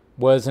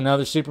 Was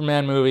another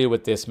Superman movie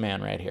with this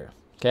man right here.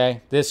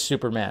 Okay? This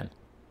Superman.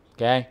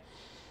 Okay?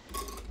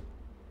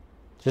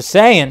 Just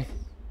saying.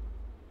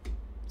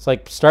 It's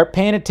like, start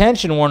paying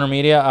attention, Warner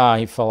Media. Ah,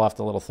 he fell off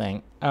the little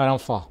thing. Oh, don't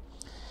fall.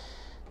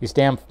 These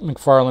damn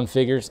McFarlane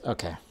figures.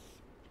 Okay.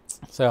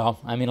 So,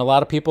 I mean, a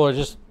lot of people are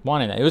just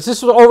wanting that. This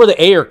was over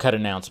the Ayer cut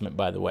announcement,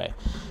 by the way.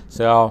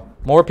 So,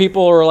 more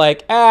people were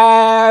like,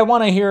 I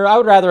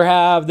would rather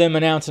have them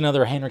announce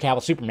another Henry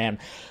Cavill Superman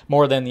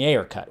more than the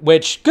Ayer cut.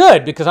 Which,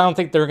 good, because I don't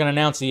think they're going to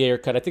announce the Ayer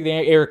cut. I think the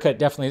Ayer cut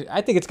definitely,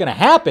 I think it's going to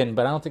happen,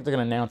 but I don't think they're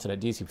going to announce it at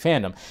DC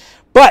Fandom.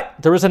 But,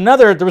 there was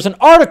an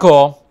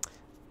article,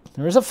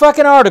 there was a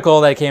fucking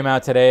article that came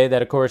out today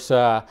that, of course,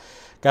 got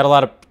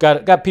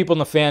people in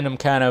the fandom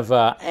kind of,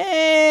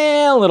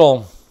 a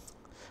little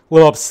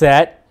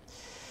upset.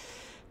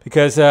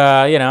 Because,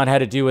 it had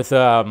to do with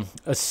a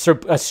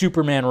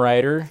Superman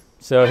writer.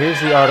 So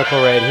here's the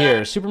article right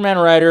here. Superman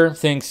writer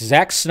thinks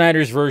Zack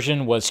Snyder's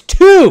version was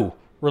too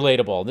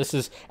relatable. This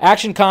is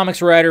Action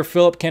Comics writer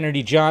Philip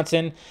Kennedy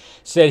Johnson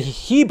said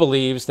he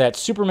believes that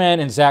Superman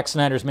in Zack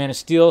Snyder's Man of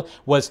Steel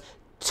was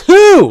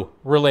too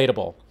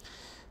relatable.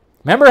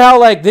 Remember how,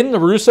 didn't the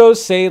Russos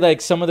say,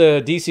 some of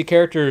the DC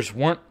characters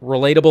weren't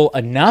relatable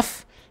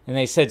enough? And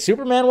they said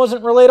Superman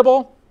wasn't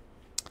relatable?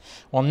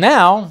 Well,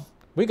 now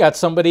we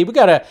got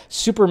a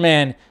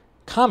Superman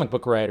comic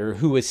book writer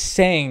who is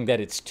saying that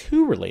it's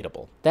too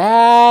relatable.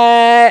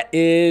 That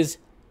is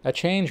a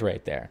change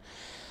right there.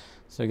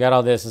 So we got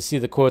all this. Let's see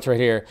the quotes right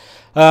here.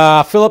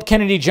 Philip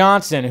Kennedy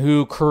Johnson,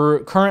 who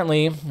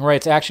currently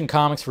writes Action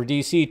Comics for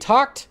DC,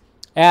 talked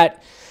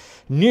at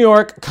New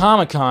York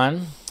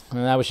Comic-Con,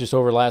 and that was just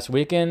over last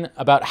weekend,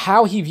 about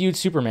how he viewed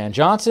Superman.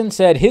 Johnson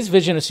said his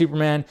vision of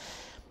Superman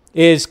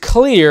is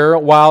clear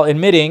while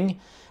admitting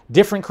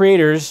different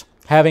creators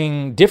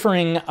having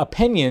differing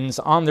opinions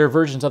on their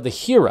versions of the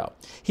hero.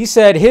 He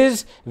said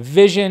his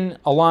vision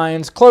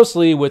aligns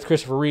closely with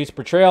Christopher Reeve's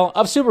portrayal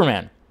of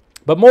Superman,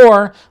 but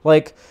more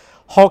like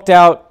hulked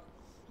out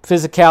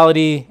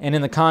physicality and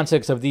in the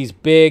context of these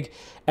big,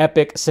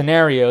 epic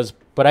scenarios,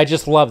 but I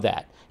just love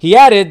that. He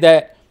added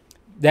that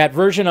that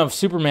version of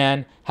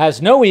Superman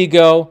has no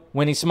ego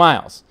when he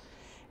smiles,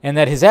 and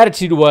that his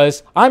attitude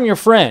was, I'm your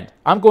friend.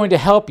 I'm going to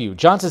help you.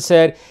 Johnson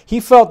said he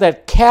felt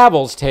that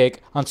Cavill's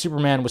take on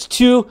Superman was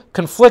too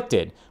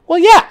conflicted. Well,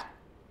 yeah.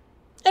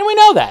 And we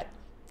know that.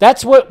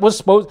 That's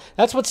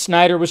what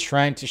Snyder was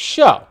trying to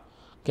show.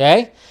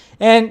 Okay?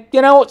 And,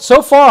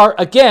 so far,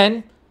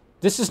 again,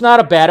 this is not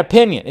a bad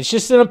opinion. It's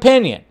just an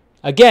opinion.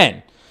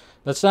 Again,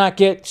 let's not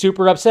get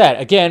super upset.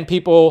 Again,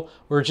 people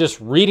were just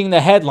reading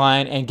the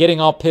headline and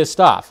getting all pissed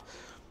off.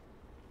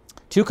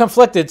 Too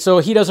conflicted, so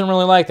he doesn't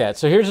really like that.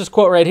 So here's his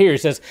quote right here. He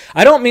says,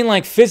 I don't mean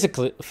like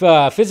physically,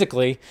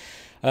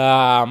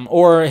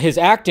 or his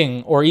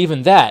acting, or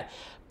even that,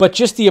 but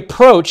just the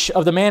approach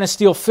of the Man of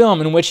Steel film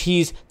in which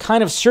he's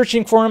kind of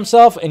searching for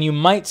himself, and you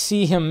might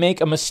see him make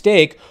a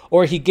mistake,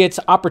 or he gets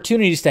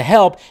opportunities to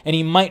help, and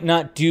he might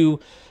not do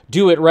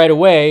it right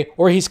away,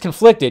 or he's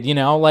conflicted,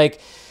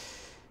 like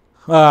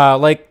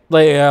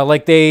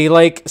they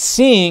like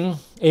seeing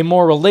a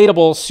more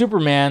relatable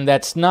Superman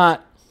that's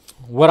not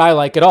what I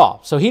like at all.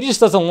 So he just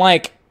doesn't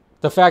like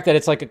the fact that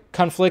it's like a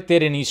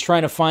conflicted and he's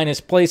trying to find his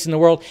place in the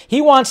world.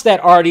 He wants that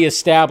already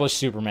established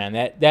Superman,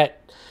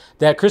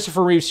 that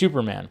Christopher Reeve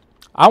Superman.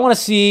 I want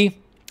to see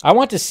I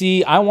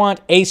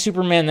want a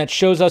Superman that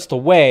shows us the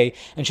way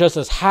and shows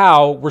us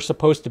how we're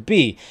supposed to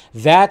be.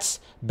 That's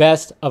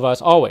best of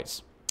us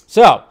always.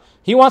 So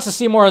he wants to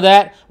see more of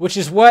that, which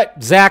is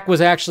what Zach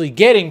was actually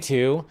getting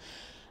to.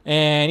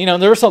 And, you know,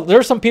 there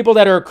were some people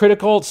that are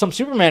critical, some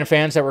Superman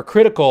fans that were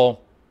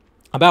critical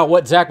about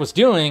what Zach was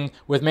doing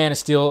with Man of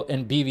Steel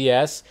and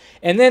BVS.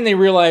 And then they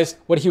realized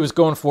what he was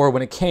going for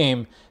when it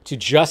came to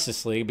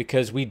Justice League,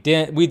 because we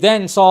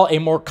then saw a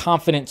more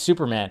confident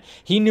Superman.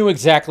 He knew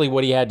exactly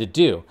what he had to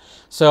do.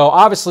 So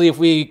obviously if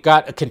we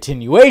got a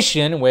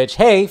continuation, which,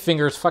 hey,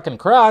 fingers fucking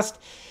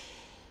crossed,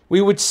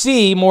 we would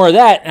see more of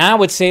that. And I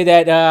would say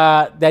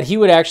that he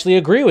would actually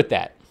agree with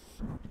that.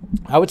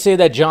 I would say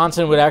that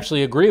Johnson would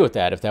actually agree with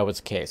that if that was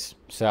the case.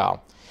 So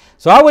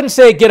I wouldn't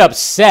say get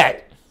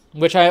upset,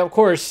 which of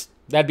course,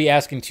 that'd be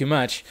asking too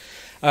much.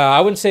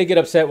 I wouldn't say get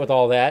upset with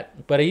all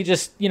that, but he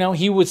just, you know,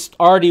 he was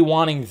already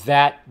wanting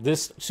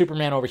this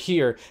Superman over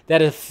here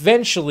that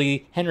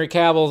eventually Henry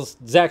Cavill's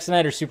Zack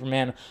Snyder's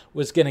Superman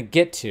was going to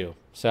get to.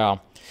 So,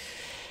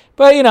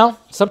 but, you know,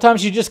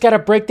 sometimes you just got to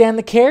break down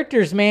the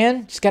characters,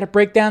 man. Just got to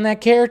break down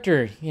that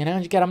character. You know,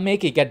 you got to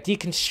make it. You got to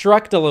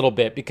deconstruct a little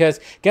bit, because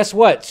guess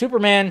what?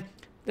 Superman,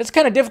 that's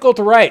kind of difficult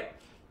to write.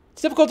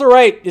 It's difficult to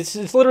write. It's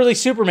literally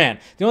Superman.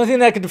 The only thing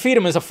that can defeat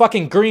him is a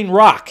fucking green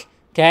rock,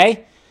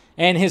 okay?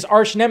 And his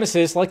arch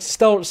nemesis likes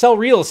to sell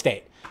real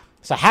estate.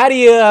 So how do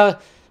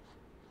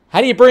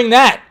you bring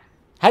that?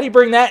 How do you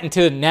bring that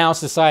into now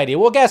society?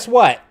 Well, guess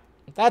what?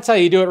 That's how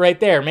you do it right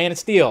there. Man of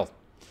Steel.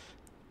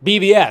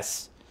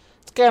 BVS.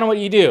 It's kind of what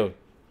you do.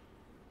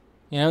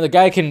 You know, the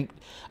guy can...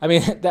 I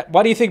mean,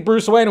 why do you think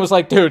Bruce Wayne was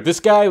like, dude, this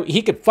guy,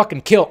 he could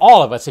fucking kill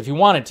all of us if he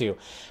wanted to.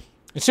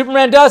 And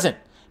Superman doesn't.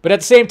 But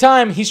at the same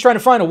time, he's trying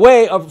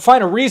to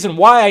find a reason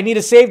why I need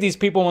to save these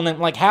people when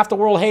like half the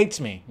world hates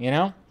me, you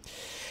know?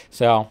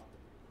 So,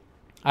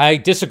 I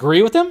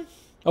disagree with him,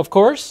 of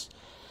course,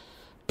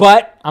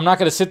 but I'm not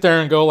going to sit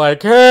there and go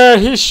like, hey,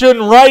 he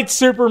shouldn't write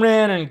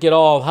Superman and get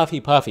all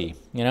huffy-puffy.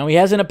 You know, he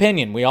has an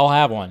opinion. We all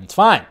have one. It's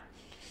fine.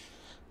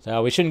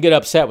 So we shouldn't get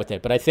upset with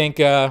it. But I think,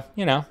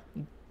 you know,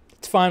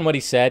 it's fine what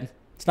he said.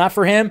 It's not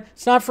for him.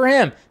 It's not for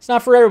him. It's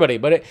not for everybody.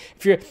 But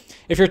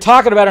if you're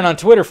talking about it on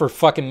Twitter for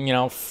fucking, you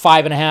know,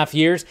 5.5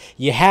 years,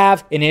 you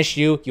have an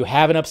issue. You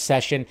have an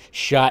obsession.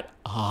 Shut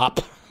up.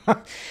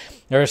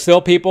 There are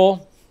still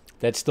people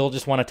that still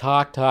just want to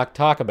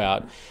talk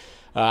about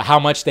how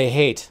much they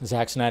hate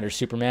Zack Snyder's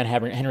Superman,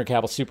 Henry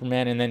Cavill's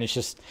Superman, and then it's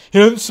just, he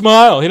doesn't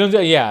smile.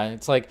 Yeah,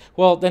 it's like,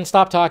 well, then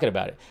stop talking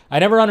about it. I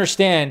never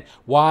understand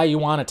why you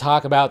want to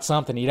talk about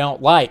something you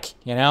don't like,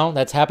 you know?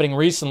 That's happening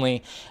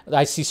recently.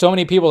 I see so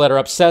many people that are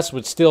obsessed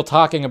with still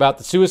talking about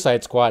the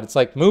Suicide Squad. It's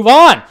like, move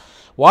on.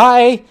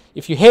 Why?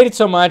 If you hate it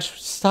so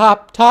much,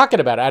 stop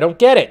talking about it. I don't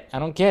get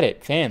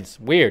it. Fans,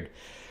 weird.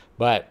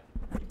 But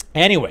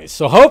anyways,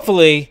 so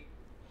hopefully...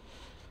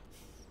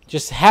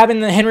 just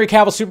having the Henry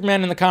Cavill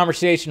Superman in the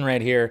conversation right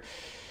here.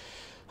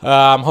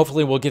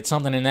 Hopefully we'll get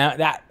something in that.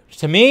 That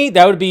to me,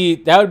 that would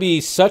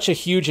be such a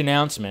huge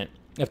announcement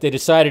if they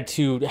decided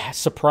to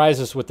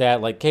surprise us with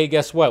that. Like, hey,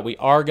 guess what? We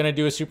are gonna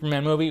do a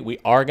Superman movie. We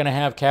are gonna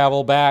have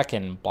Cavill back,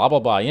 and blah blah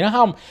blah. You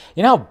know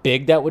how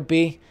big that would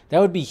be? That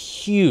would be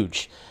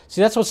huge. See,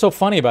 that's what's so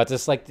funny about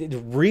this. Like,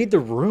 read the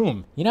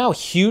room. You know how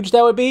huge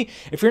that would be?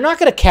 If you're not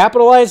gonna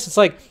capitalize, it's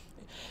like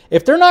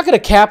if they're not gonna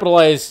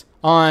capitalize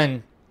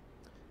on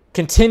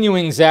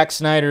continuing Zack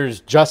Snyder's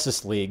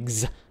Justice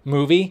League's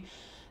movie,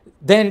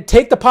 then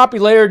take some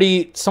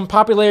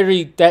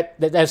popularity that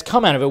has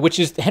come out of it, which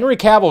is Henry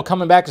Cavill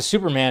coming back to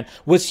Superman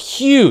was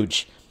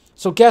huge.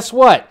 So guess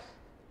what?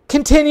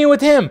 Continue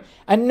with him.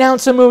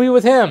 Announce a movie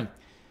with him.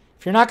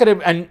 If you're not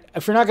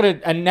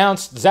gonna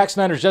announce Zack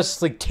Snyder's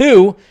Justice League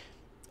 2,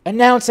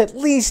 announce at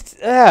least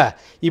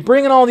you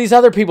bring in all these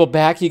other people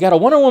back. You got a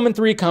Wonder Woman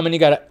 3 coming. You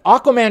got an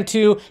Aquaman 2.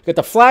 You got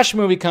the Flash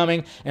movie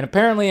coming, and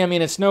apparently, I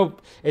mean,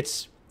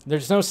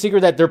 there's no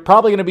secret that they're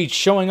probably going to be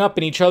showing up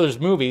in each other's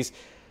movies.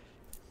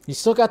 You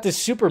still got this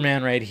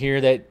Superman right here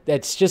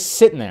that's just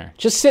sitting there.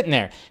 Just sitting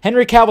there.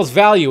 Henry Cavill's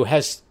value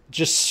has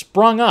just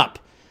sprung up.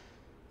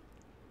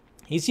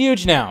 He's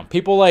huge now.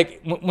 People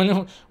like,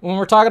 when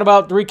we're talking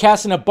about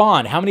recasting a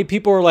Bond, how many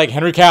people are like,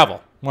 Henry Cavill?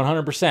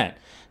 100%.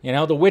 You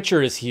know, The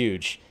Witcher is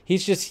huge.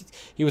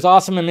 He was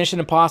awesome in Mission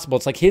Impossible.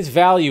 It's like his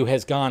value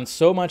has gone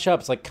so much up.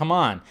 It's like, come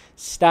on,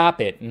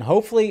 stop it. And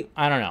hopefully,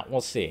 I don't know,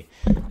 we'll see.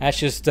 That's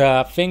just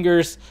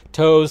fingers,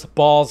 toes,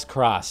 balls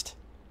crossed.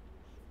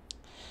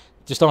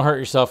 Just don't hurt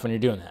yourself when you're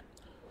doing that.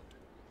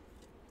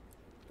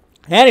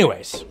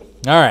 Anyways,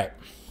 all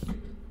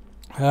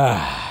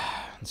right.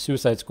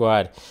 Suicide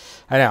Squad.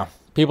 I know.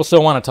 People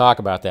still want to talk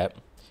about that.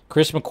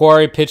 Chris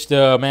McQuarrie pitched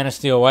Man of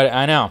Steel.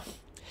 I know.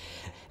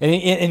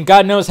 And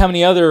God knows how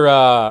many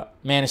other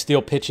Man of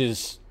Steel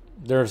pitches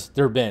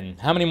there've been.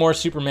 How many more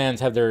Supermans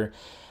have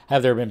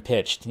there been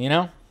pitched? You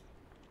know,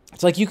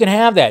 it's like you can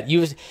have that.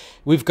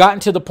 We've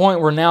gotten to the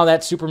point where now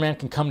that Superman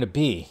can come to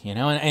be. You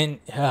know, and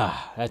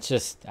that's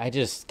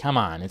just come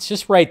on. It's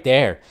just right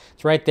there.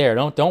 It's right there.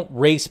 Don't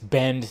race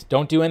bend.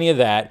 Don't do any of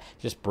that.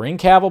 Just bring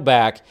Cavill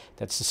back.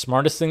 That's the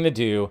smartest thing to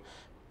do.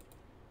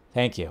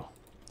 Thank you.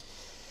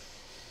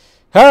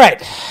 All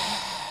right.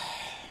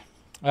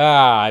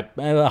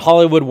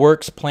 Hollywood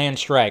Works planned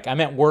strike. I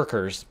meant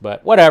workers,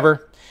 but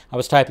whatever. I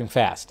was typing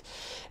fast.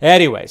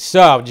 Anyway,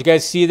 so did you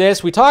guys see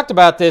this? We talked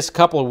about this a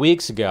couple of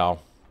weeks ago,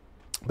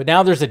 but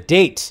now there's a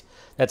date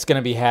that's going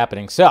to be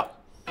happening. So,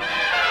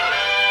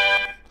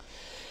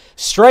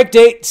 strike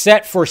date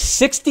set for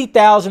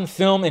 60,000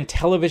 film and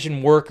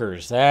television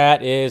workers.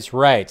 That is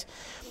right.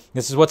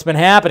 This is what's been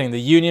happening. The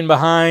union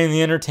behind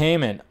the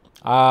entertainment,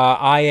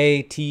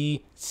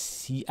 IATSE.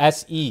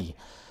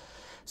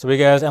 So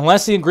because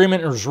unless the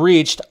agreement is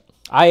reached,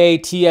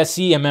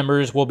 IATSE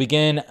members will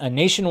begin a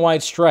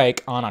nationwide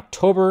strike on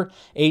October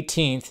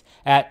 18th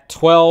at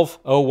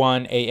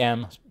 12:01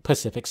 a.m.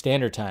 Pacific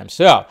Standard Time.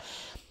 So,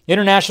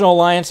 International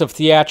Alliance of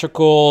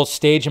Theatrical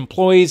Stage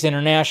Employees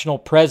International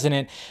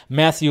President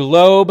Matthew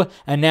Loeb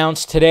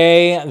announced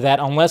today that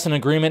unless an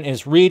agreement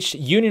is reached,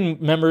 union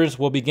members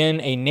will begin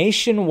a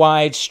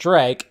nationwide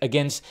strike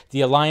against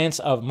the Alliance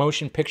of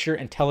Motion Picture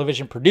and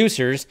Television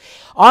Producers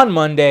on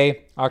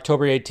Monday,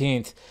 October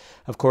 18th,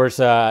 of course,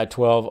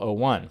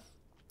 12:01.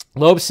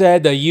 Loeb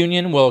said the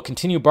union will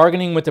continue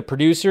bargaining with the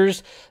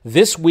producers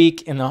this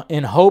week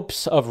in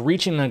hopes of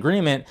reaching an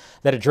agreement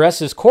that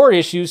addresses core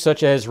issues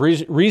such as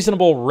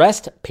reasonable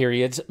rest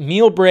periods,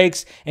 meal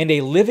breaks, and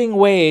a living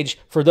wage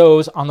for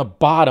those on the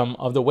bottom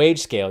of the wage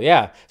scale.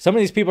 Yeah, some of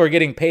these people are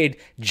getting paid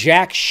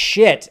jack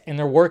shit, and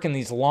they're working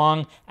these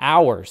long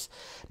hours,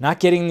 not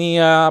getting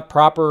the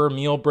proper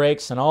meal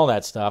breaks and all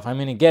that stuff. I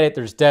mean, I get it,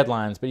 there's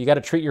deadlines, but you got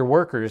to treat your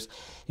workers.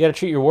 You got to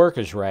treat your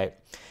workers right.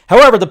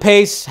 However, the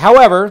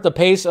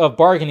pace of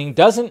bargaining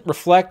doesn't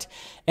reflect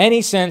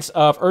any sense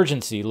of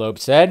urgency, Loeb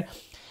said.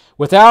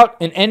 Without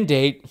an end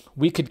date,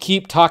 we could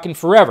keep talking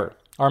forever.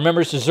 Our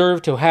members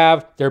deserve to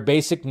have their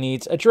basic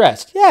needs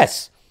addressed.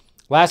 Yes.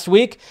 Last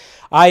week,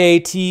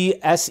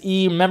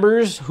 IATSE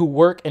members who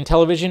work in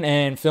television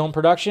and film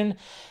production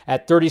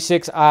at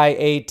 36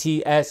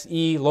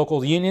 IATSE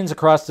local unions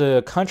across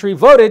the country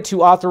voted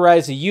to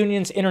authorize the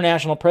union's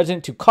international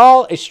president to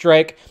call a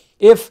strike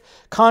if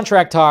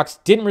contract talks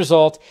didn't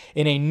result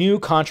in a new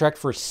contract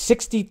for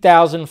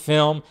 60,000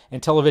 film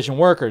and television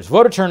workers.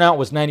 Voter turnout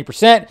was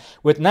 90%,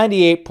 with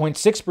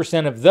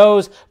 98.6% of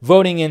those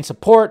voting in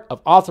support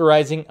of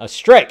authorizing a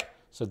strike.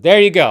 So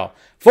there you go.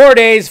 4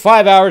 days,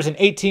 5 hours, and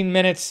 18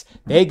 minutes,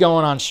 they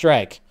going on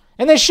strike.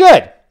 And they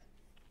should.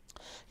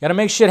 Got to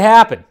make shit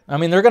happen. I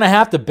mean, they're going to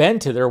have to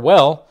bend to their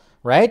will,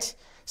 right?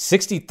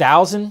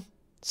 60,000?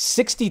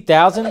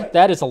 60,000?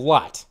 That is a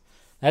lot.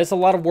 That is a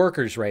lot of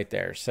workers right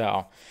there.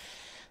 So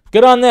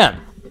good on them.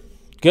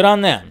 Good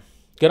on them.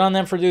 Good on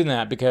them for doing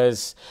that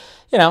because,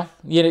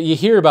 you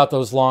hear about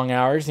those long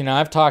hours.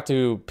 I've talked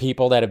to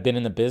people that have been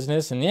in the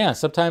business, and yeah,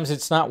 sometimes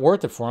it's not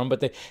worth it for them, but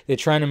they're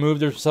trying to move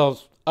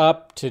themselves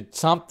up to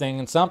something,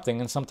 and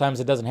sometimes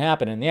it doesn't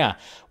happen. And yeah,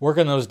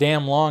 working those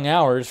damn long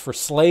hours for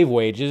slave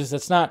wages,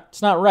 it's not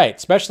right,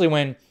 especially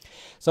when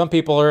some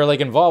people are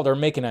involved are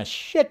making a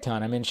shit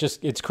ton. I mean,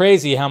 it's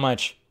crazy how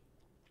much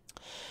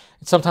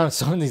sometimes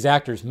some of these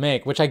actors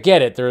make, which I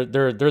get it.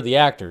 They're the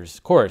actors,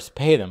 of course,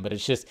 pay them. But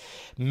it's just,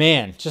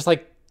 man,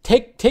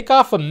 take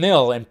off a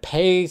mill and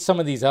pay some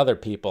of these other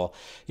people,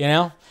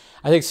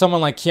 I think someone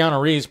like Keanu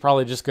Reeves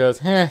probably just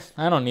goes, I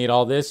don't need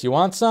all this. You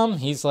want some?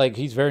 He's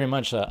very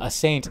much a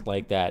saint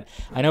like that.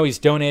 I know he's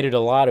donated a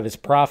lot of his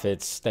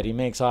profits that he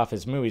makes off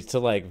his movies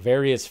to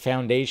various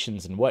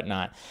foundations and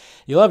whatnot.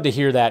 You love to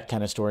hear that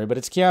kind of story, but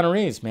it's Keanu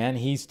Reeves, man.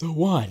 He's the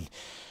one.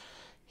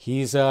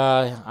 He's,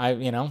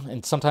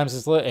 and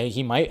sometimes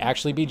he might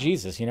actually be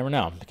Jesus. You never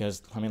know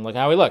because, look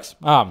how he looks.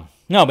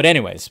 No, but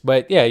anyways,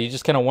 yeah, you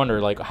just kind of wonder,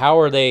 how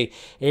are they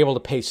able to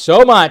pay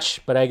so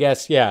much? But I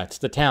guess, yeah, it's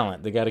the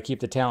talent. They got to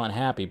keep the talent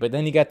happy. But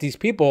then you got these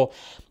people.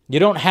 You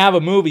don't have a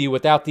movie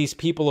without these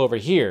people over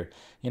here.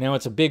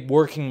 It's a big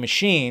working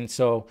machine.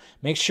 So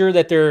make sure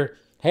that they're,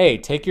 hey,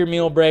 take your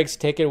meal breaks,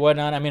 take it,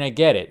 whatnot. I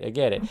get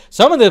it.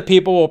 Some of the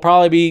people will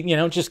probably be,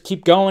 just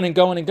keep going and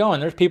going and going.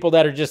 There's people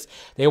that are just,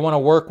 they want to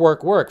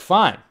work,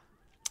 fine.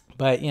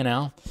 But,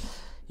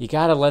 you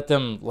got to let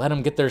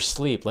them get their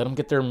sleep. Let them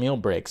get their meal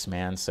breaks,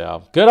 man.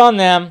 So good on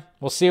them.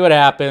 We'll see what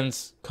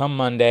happens come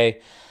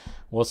Monday.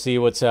 We'll see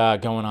what's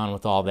going on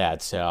with all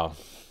that. So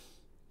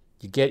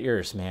you get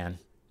yours, man.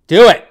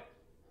 Do it.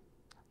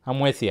 I'm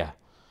with you.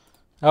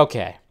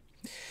 Okay.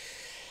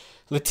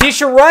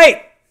 Letitia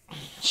Wright.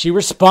 She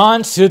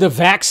responds to the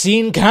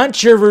vaccine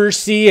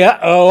controversy.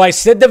 Uh-oh, I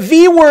said the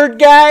V word,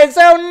 guys.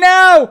 Oh,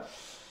 no.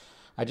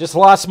 I just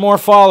lost more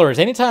followers.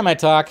 Anytime I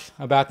talk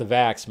about the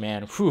vax,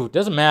 man, it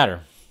doesn't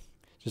matter.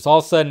 Just all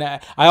of a sudden, I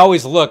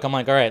always look. I'm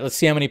like, all right, let's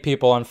see how many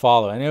people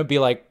unfollow. And it would be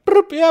like,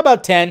 yeah,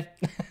 about 10.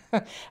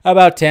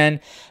 About 10.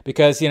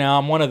 Because,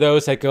 I'm one of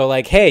those that go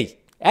hey,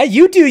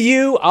 you do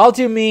you, I'll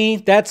do me.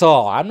 That's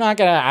all. I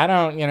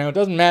don't, it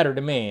doesn't matter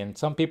to me. And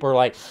some people are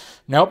like,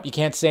 nope, you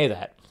can't say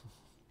that.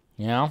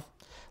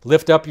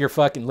 Lift up your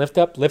fucking, lift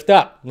it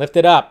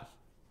up.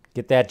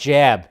 Get that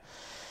jab.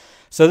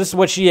 So this is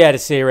what she had to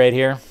say right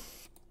here.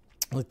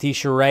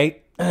 Letitia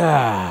Wright.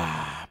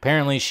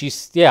 apparently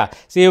she's, yeah.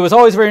 See, it was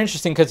always very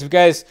interesting because if you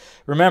guys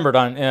remembered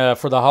on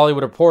for the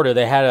Hollywood Reporter,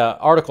 they had an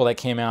article that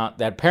came out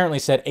that apparently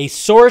said a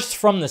source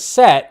from the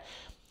set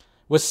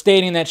was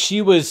stating that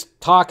she was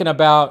talking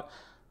about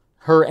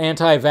her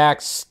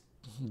anti-vax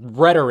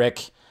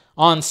rhetoric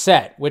on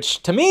set,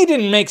 which to me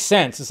didn't make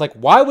sense. It's like,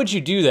 why would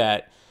you do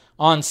that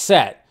on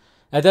set?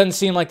 That doesn't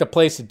seem like the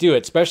place to do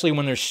it, especially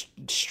when they're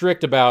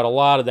strict about a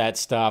lot of that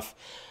stuff.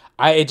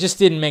 It just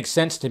didn't make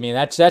sense to me.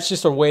 That's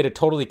just a way to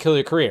totally kill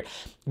your career.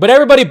 But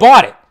everybody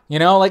bought it. You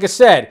know, like I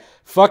said,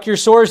 fuck your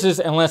sources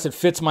unless it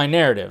fits my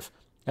narrative.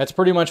 That's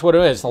pretty much what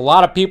it is. A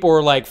lot of people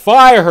were like,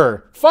 fire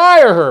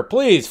her,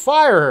 please,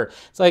 fire her.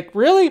 It's like,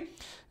 really?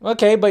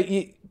 Okay, but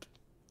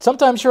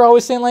sometimes you're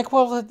always saying like,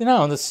 well, you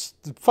know,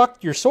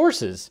 fuck your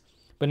sources.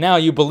 But now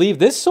you believe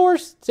this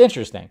source? It's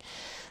interesting.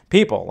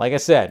 People, like I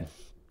said,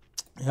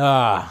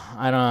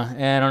 I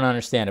don't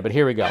understand it, but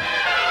here we go.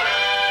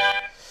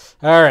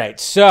 All right,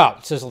 so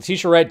it says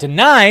Letitia Wright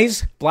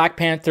denies Black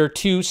Panther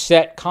 2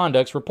 set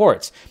conduct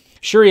reports.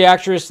 Shuri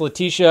actress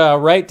Letitia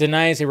Wright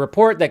denies a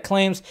report that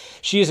claims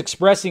she is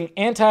expressing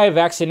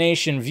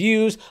anti-vaccination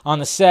views on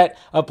the set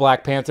of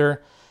Black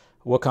Panther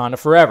Wakanda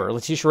Forever.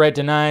 Letitia Wright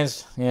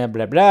denies,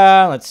 blah,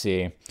 blah. Let's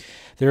see.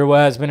 There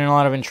has been a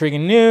lot of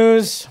intriguing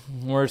news.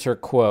 Where's her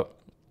quote?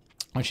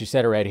 Oh, she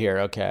said it right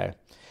here. Okay.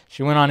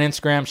 She went on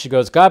Instagram. She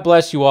goes, God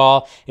bless you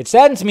all. It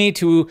saddens me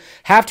to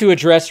have to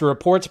address the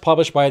reports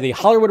published by the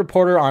Hollywood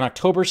Reporter on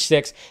October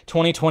 6,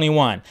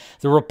 2021.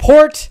 The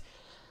report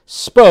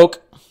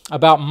spoke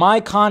about my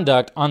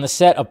conduct on the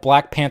set of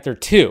Black Panther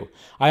 2.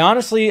 I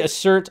honestly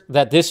assert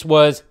that this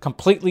was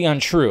completely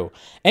untrue.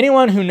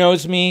 Anyone who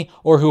knows me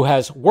or who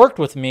has worked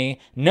with me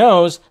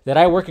knows that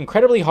I work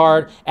incredibly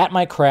hard at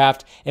my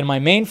craft, and my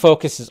main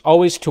focus is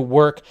always to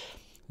work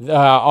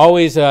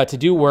to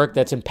do work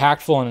that's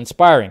impactful and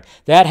inspiring.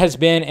 That has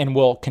been and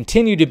will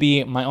continue to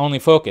be my only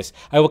focus.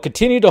 I will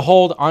continue to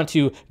hold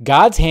onto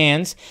God's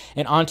hands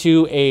and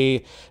onto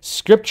a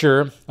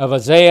scripture of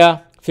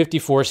Isaiah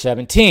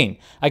 54:17.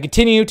 I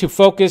continue to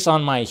focus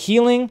on my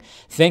healing.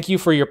 Thank you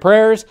for your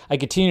prayers. I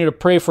continue to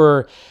pray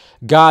for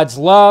God's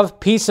love,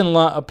 peace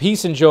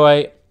and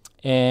joy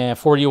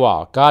for you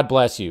all. God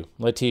bless you,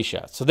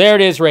 Letitia. So there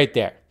it is right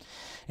there.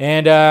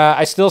 And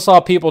I still saw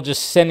people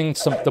just sending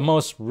the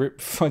most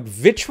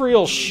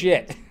vitriol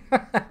shit.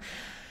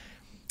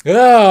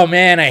 Oh,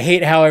 man, I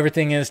hate how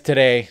everything is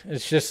today.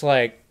 It's just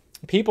like,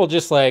 people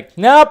just like,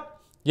 nope,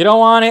 you don't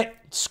want it.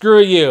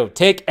 Screw you.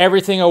 Take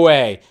everything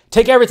away.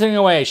 Take everything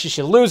away. She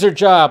should lose her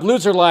job,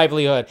 lose her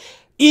livelihood.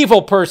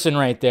 Evil person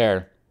right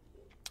there.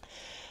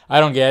 I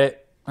don't get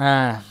it.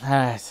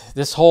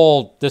 This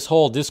whole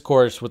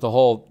discourse with the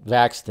whole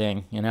vax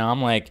thing, you know,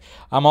 I'm like,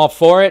 I'm all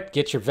for it.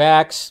 Get your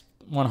vax.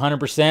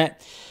 100%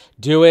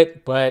 do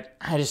it, but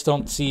I just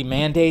don't see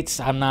mandates.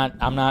 I'm not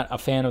a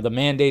fan of the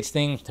mandates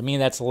thing. To me,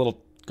 that's a little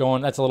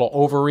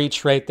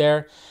overreach right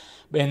there.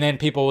 And then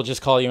people will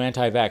just call you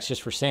anti-vax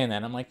just for saying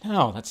that. I'm like,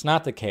 no, that's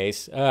not the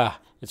case.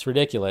 It's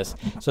ridiculous.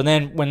 So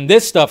then when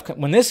this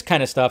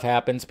kind of stuff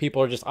happens,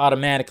 people are just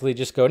automatically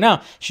just go, no,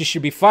 she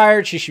should be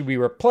fired, she should be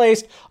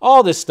replaced,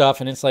 all this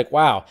stuff. And it's like,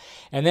 wow.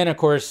 And then, of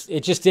course,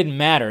 it just didn't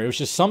matter. It was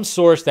just some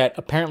source that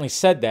apparently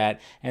said that.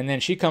 And then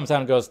she comes out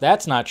and goes,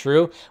 that's not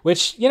true.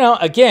 Which, you know,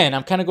 again,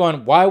 I'm kind of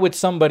going, why would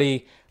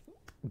somebody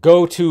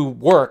go to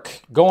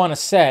work, go on a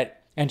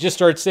set, and just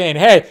start saying,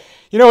 hey,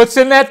 you know what's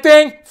in that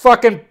thing?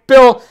 Fucking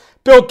Bill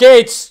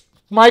Gates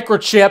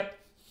microchip.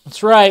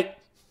 That's right.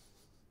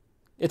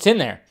 It's in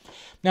there.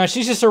 Now,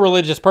 she's just a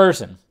religious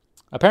person.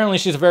 Apparently,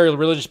 she's a very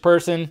religious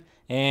person,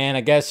 and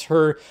I guess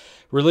her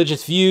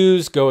religious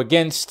views go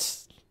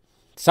against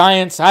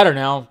science. I don't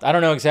know. I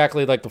don't know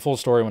exactly like the full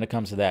story when it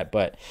comes to that,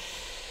 but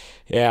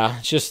yeah,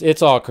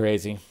 it's all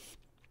crazy.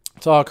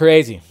 It's all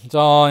crazy. It's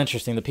all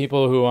interesting. The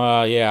people who,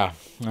 yeah,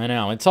 I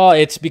know.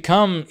 It's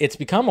become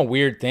a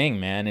weird thing,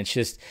 man.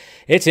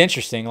 It's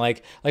interesting.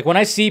 Like when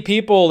I see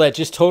people that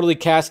just totally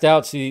cast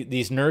out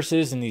these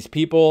nurses and these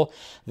people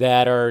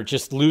that are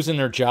just losing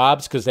their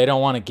jobs because they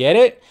don't want to get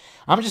it,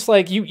 I'm just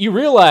like, you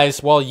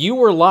realize while you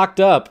were locked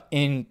up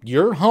in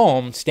your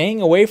home,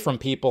 staying away from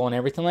people and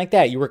everything like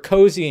that, you were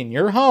cozy in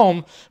your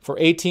home for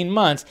 18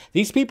 months,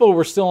 these people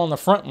were still on the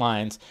front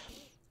lines,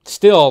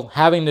 still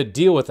having to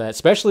deal with that,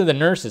 especially the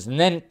nurses. And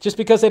then just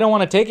because they don't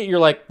want to take it, you're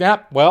like,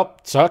 yeah, well,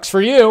 sucks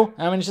for you.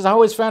 I mean, it's just I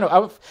always found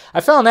I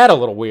found that a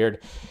little weird.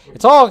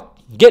 It's all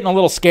getting a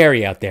little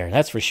scary out there,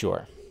 that's for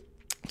sure.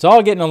 It's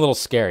all getting a little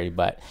scary,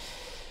 but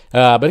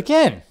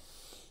again,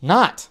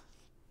 not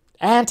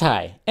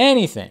anti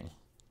anything.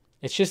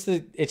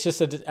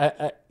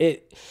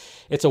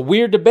 It's a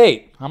weird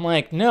debate. I'm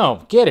like,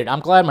 no, get it. I'm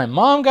glad my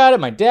mom got it,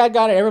 my dad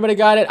got it, everybody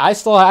got it. I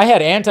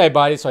had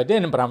antibodies, so I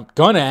didn't, but I'm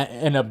gonna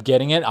end up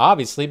getting it,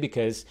 obviously,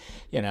 because,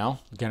 you know,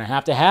 it's gonna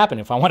have to happen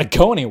if I want to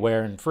go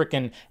anywhere in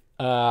freaking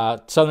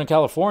Southern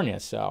California.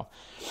 So,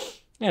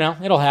 you know,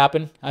 it'll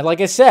happen.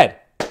 Like I said,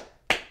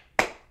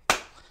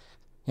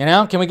 you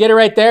know, can we get it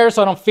right there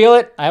so I don't feel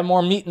it? I have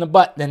more meat in the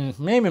butt than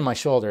maybe in my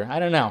shoulder. I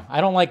don't know.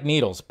 I don't like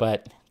needles,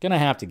 but gonna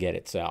have to get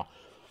it. So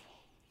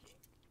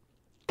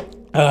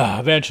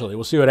Eventually,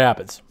 we'll see what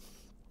happens.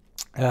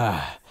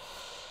 But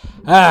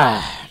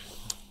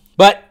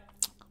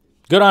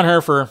good on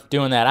her for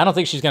doing that. I don't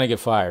think she's going to get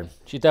fired.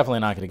 She's definitely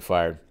not going to get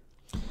fired.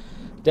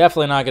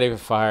 Definitely not going to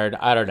get fired.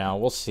 I don't know.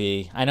 We'll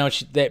see. I know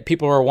that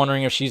people are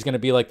wondering if she's going to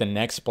be like the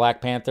next Black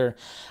Panther.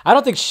 I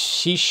don't think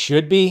she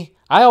should be.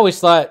 I always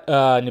thought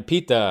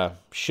Lupita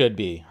should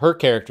be. Her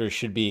character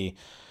should be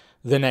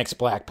the next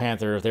Black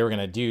Panther if they're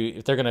going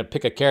to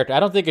pick a character. I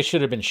don't think it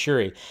should have been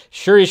Shuri.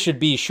 Shuri should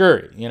be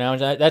Shuri. You know,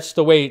 that's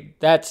the way.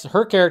 That's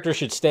her character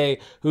should stay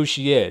who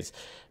she is.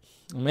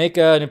 Make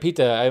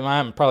Lupita.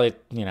 I'm probably,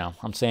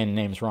 I'm saying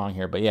names wrong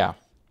here, but yeah.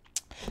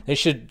 They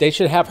should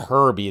have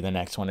her be the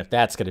next one if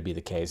that's going to be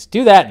the case.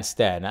 Do that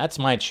instead. That's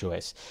my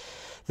choice.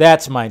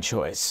 That's my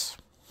choice.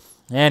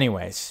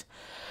 Anyways.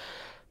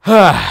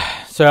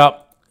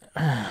 So,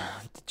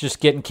 just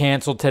getting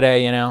canceled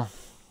today,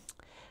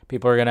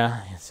 People are going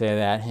to say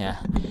that,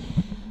 yeah.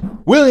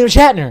 William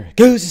Shatner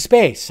goes to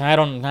space. I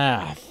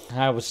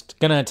was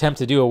going to attempt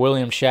to do a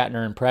William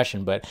Shatner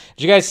impression, but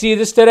did you guys see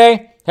this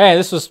today? Hey,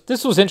 this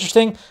was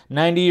interesting.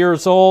 90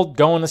 years old,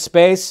 going to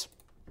space.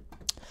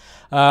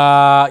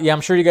 Yeah,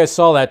 I'm sure you guys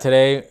saw that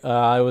today. It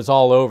was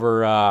all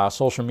over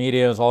social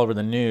media. It was all over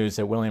the news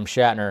that William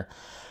Shatner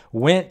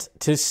went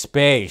to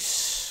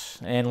space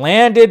and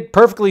landed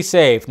perfectly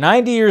safe.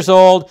 90 years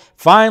old.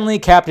 Finally,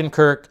 Captain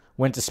Kirk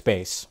went to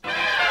space.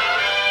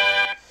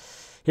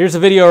 Here's a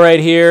video right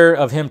here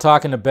of him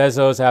talking to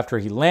Bezos after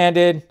he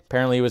landed.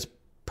 Apparently, he was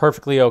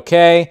perfectly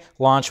okay.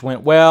 Launch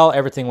went well.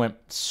 Everything went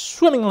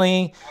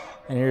swimmingly.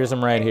 And here's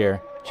him right here.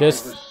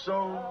 Just it was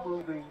so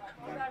moving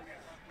to me.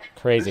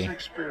 Crazy. This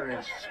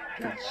experience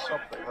has been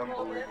something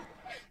unbelievable.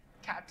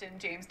 Captain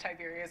James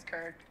Tiberius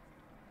Kirk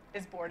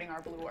is boarding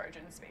our Blue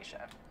Origin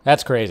spaceship.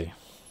 That's crazy.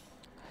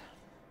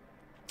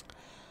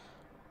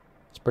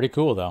 It's pretty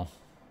cool, though,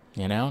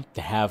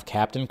 to have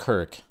Captain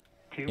Kirk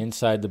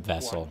inside the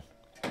vessel.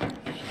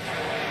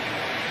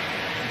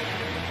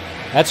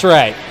 That's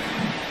right.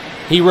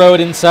 He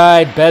rode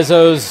inside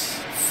Bezos'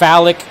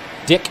 phallic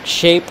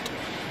dick-shaped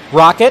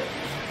rocket.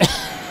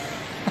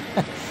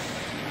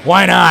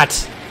 Why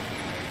not?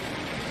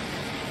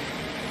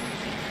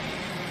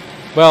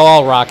 Well,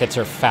 all rockets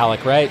are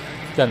phallic, right?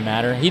 Doesn't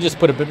matter. He just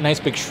put a nice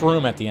big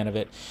shroom at the end of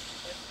it.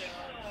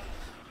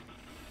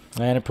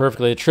 Landed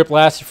perfectly. The trip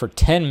lasted for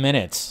 10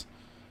 minutes.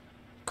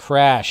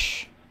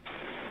 Crash.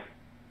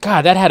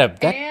 God, that had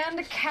a...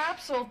 And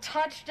capsule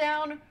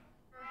touchdown.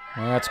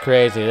 Well, that's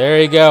crazy.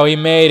 There you go. He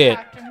made it.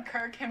 Captain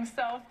Kirk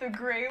himself, the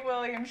great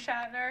William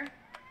Shatner.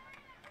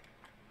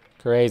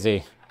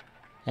 Crazy.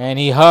 And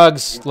he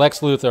hugs Lex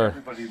Luthor.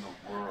 Everybody in the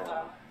world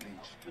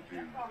needs to do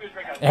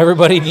this.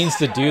 Everybody needs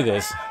to do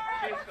this.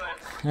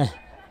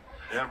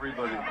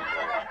 Everybody in the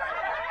world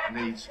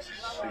needs to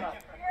see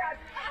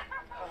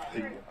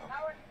the,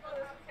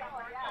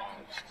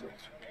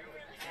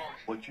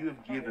 what you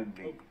have given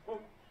me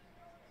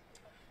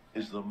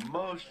is the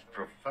most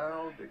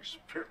profound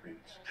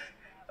experience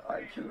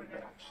I can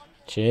imagine.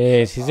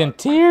 Jeez, he's in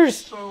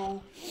tears.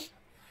 So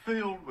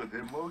filled with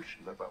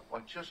emotion about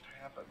what just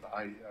happened.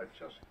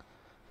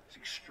 It's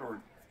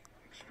extraordinary.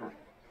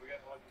 Extraordinary.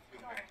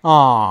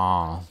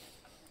 Aww.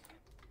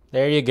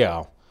 There you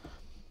go.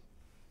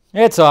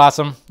 It's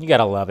awesome. You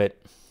gotta love it.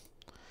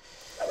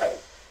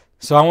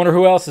 So I wonder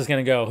who else is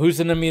gonna go. Who's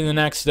gonna be the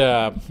next?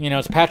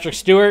 It's Patrick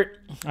Stewart.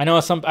 I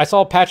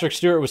saw Patrick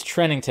Stewart was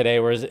trending today.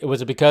 Was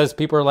it because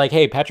people are like,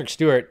 "Hey, Patrick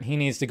Stewart, he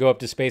needs to go up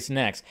to space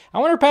next." I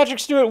wonder if Patrick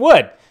Stewart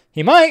would.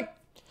 He might.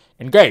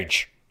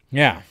 Engage.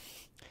 Yeah.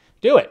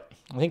 Do it.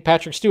 I think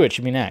Patrick Stewart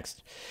should be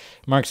next.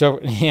 Mark's over.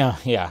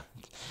 Yeah.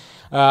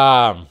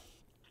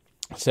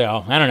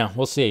 So I don't know.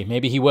 We'll see.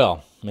 Maybe he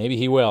will.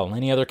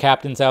 Any other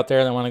captains out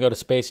there that want to go to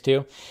space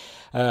too?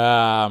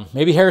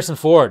 Maybe Harrison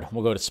Ford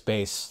will go to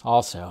space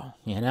also.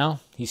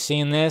 He's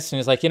seen this and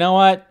he's like, you know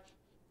what?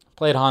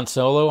 Played Han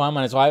Solo. I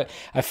might as well.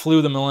 I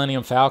flew the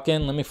Millennium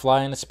Falcon. Let me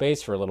fly into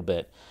space for a little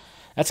bit.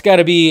 That's got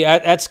to be.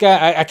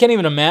 I can't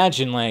even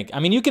imagine.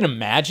 You can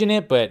imagine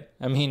it, but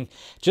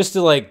just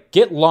to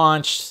get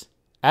launched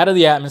out of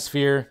the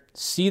atmosphere,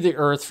 see the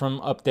Earth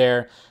from up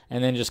there,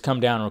 and then just come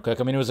down real quick.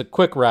 It was a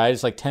quick ride.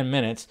 It's like 10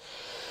 minutes,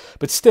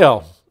 but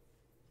still.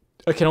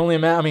 I can only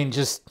imagine.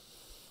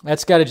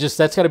 That's got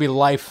to be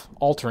life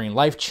altering,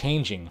 life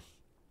changing.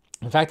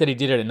 The fact that he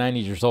did it at 90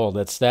 years old,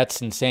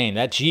 that's insane.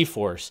 That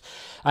G-force.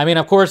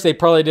 Of course they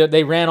probably did.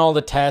 They ran all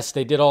the tests.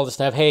 They did all the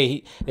stuff.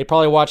 Hey, they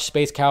probably watched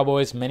Space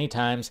Cowboys many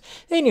times.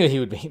 They knew he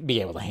would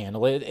be able to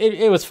handle it.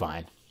 It was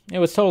fine. It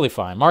was totally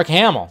fine. Mark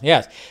Hamill,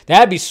 yes,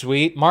 that'd be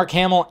sweet. Mark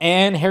Hamill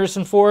and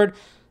Harrison Ford,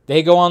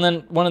 they go on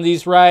one of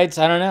these rides.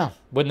 I don't know.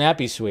 Wouldn't that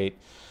be sweet?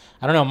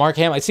 I don't know. Mark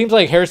Hamill. It seems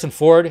like Harrison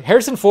Ford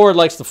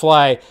likes to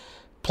fly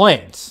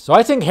planes. So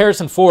I think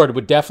Harrison Ford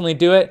would definitely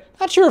do it.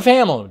 Not sure if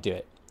Hamill would do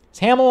it. Is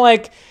Hamill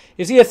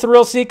is he a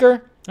thrill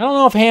seeker? I don't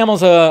know if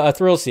Hamill's a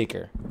thrill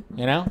seeker,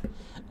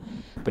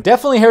 But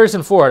definitely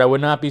Harrison Ford, I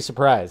would not be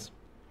surprised.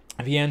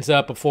 If he ends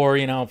up before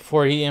he's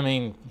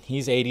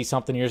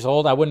 80-something years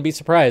old, I wouldn't be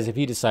surprised if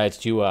he decides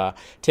to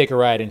take a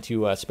ride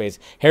into space.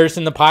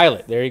 Harrison the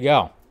pilot, there you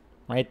go.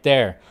 Right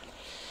there.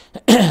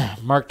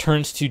 Mark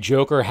turns to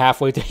Joker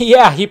halfway through.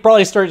 Yeah, he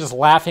probably started just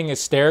laughing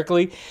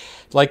hysterically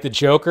like the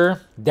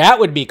Joker. That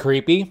would be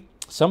creepy.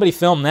 Somebody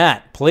film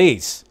that,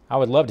 please. I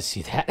would love to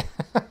see that.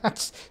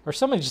 Or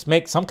somebody just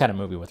make some kind of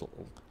movie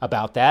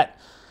about that.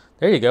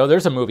 There you go.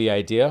 There's a movie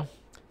idea.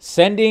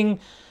 Sending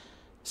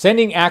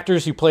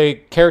actors who play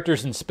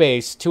characters in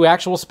space to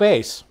actual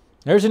space.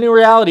 There's a new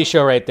reality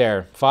show right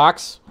there.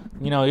 Fox,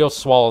 you'll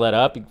swallow that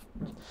up.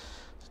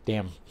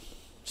 Damn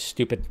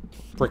stupid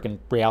freaking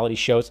reality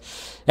shows.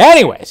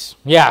 Anyways,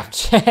 yeah,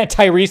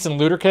 Tyrese and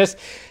Ludacris.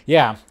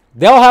 Yeah,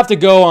 they'll have to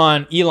go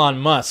on Elon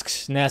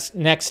Musk's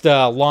next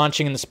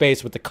launching into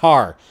space with the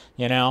car,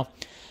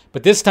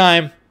 But this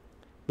time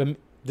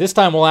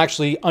we'll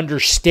actually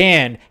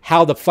understand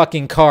how the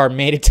fucking car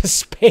made it to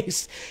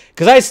space.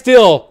 Because I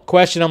still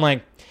question, I'm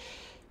like,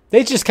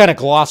 they just kind of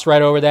gloss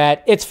right over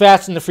that. It's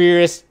Fast and the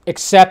Furious.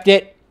 Accept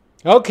it.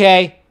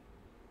 Okay.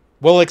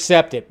 We'll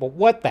accept it. But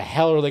what the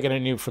hell are they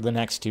going to do for the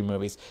next two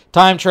movies?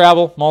 Time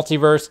travel,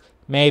 multiverse,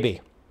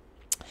 maybe.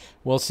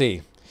 We'll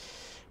see.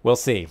 We'll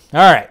see.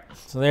 All right.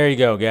 So there you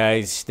go,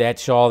 guys.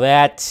 That's all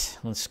that.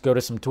 Let's go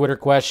to some Twitter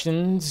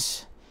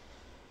questions.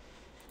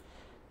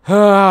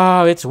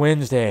 Oh, it's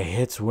Wednesday.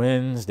 It's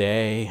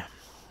Wednesday.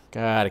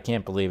 God, I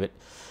can't believe it.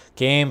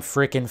 Game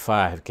freaking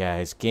 5,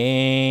 guys.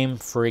 Game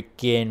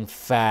freaking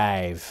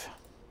 5.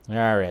 All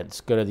right,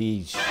 let's go to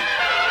these.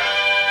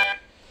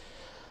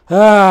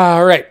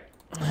 All right.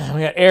 We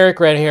got Eric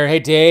right here. Hey,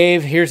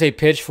 Dave, here's a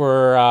pitch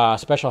for a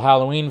special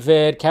Halloween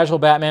vid. Casual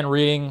Batman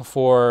reading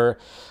for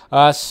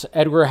us.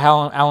 Edgar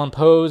Allan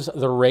Poe's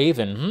The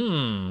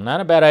Raven.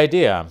 Not a bad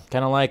idea.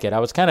 Kind of like it. I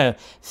was kind of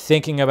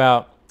thinking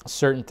about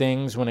certain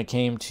things when it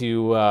came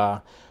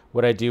to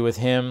what I do with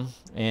him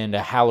and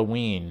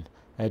Halloween.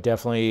 I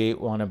definitely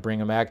want to bring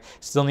him back.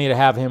 Still need to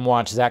have him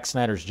watch Zack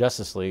Snyder's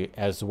Justice League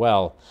as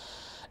well.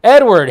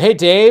 Edward, hey,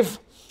 Dave.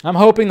 I'm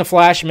hoping The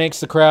Flash makes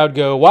the crowd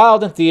go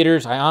wild in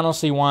theaters. I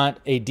honestly want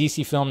a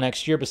DC film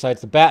next year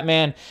besides The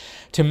Batman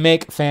to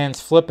make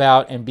fans flip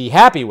out and be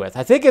happy with.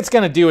 I think it's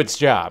going to do its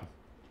job.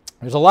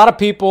 There's a lot of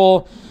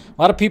people,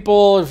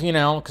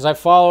 because I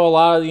follow a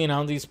lot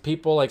of, these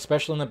people, like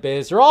especially in the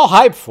biz. They're all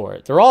hyped for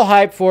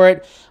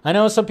it. I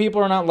know some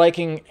people are not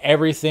liking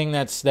everything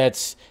that's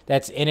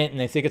in it, and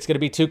they think it's going to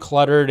be too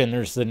cluttered, and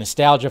there's the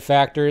nostalgia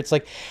factor. It's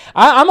like,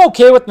 I'm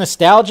okay with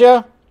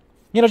nostalgia.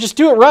 Just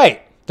do it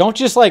right. Don't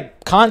just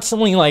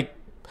constantly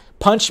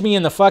punch me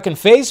in the fucking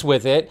face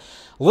with it.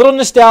 A little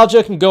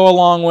nostalgia can go a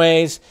long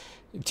ways.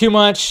 Too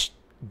much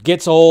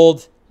gets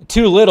old.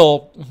 Too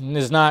little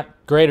is not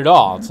great at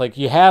all. It's like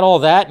you had all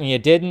that and you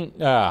didn't.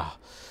 Yeah,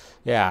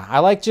 I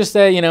like just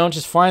that,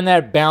 just find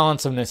that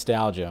balance of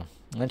nostalgia.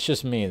 That's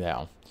just me,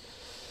 though.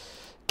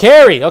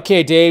 Carrie,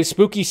 okay, Dave,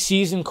 spooky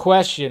season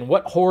question.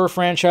 What horror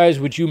franchise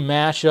would you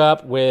mash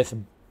up with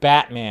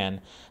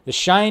Batman? The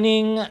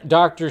Shining,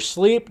 Doctor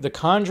Sleep, The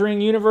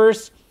Conjuring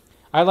universe.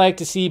 I'd like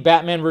to see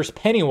Batman versus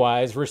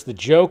Pennywise versus the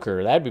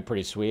Joker. That'd be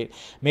pretty sweet.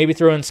 Maybe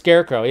throw in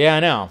Scarecrow. Yeah, I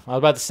know. I was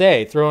about to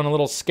say, throw in a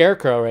little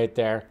Scarecrow right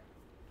there.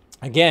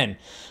 Again,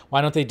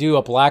 why don't they do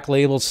a Black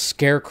Label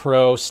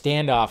Scarecrow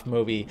standoff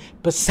movie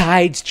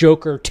besides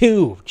Joker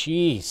 2?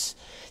 Jeez.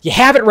 You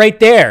have it right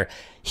there.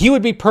 He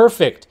would be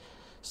perfect.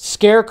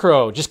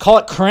 Scarecrow. Just call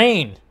it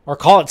Crane or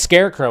call it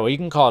Scarecrow. You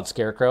can call it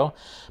Scarecrow.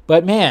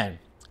 But, man,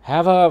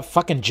 have a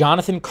fucking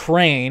Jonathan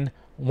Crane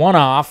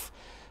one-off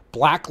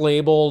Black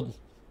Label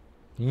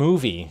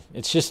movie.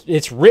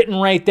 It's written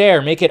right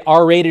there. Make it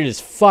R-rated as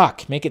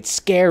fuck. Make it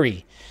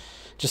scary.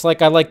 Just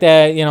like I like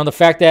that, the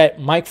fact that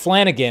Mike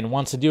Flanagan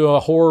wants to do a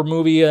horror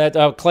movie, a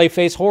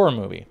Clayface horror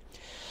movie.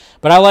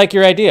 But I like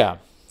your idea.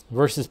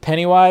 Versus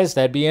Pennywise,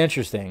 that'd be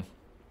interesting.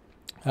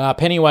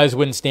 Pennywise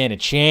wouldn't stand a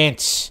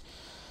chance.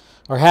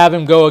 Or have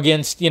him go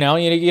against, you're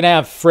going to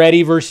have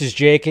Freddy versus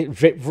Jason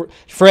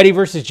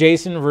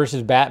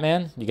versus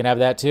Batman. You can have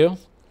that too.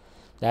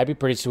 That'd be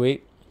pretty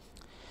sweet.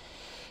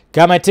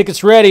 Got my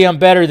tickets ready. I'm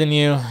better than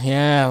you.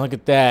 Yeah, look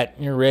at that.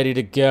 You're ready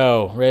to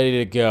go. Ready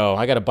to go.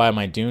 I got to buy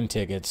my Dune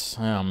tickets.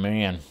 Oh,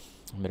 man.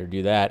 I better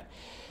do that.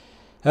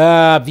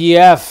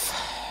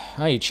 VF.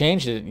 Oh, you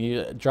changed it.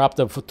 You dropped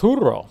the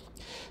Futuro.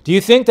 Do you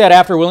think that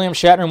after William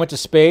Shatner went to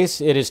space,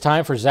 it is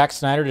time for Zack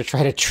Snyder to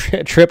try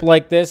to trip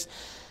like this?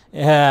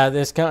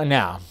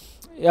 No.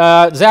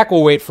 Zack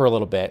will wait for a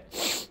little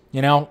bit.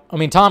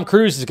 Tom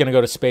Cruise is going to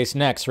go to space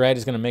next, right?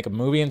 He's going to make a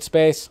movie in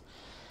space.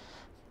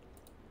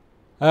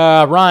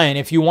 Ryan,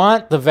 if you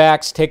want the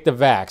vax, take the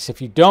vax.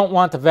 If you don't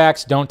want the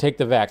vax, don't take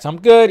the vax.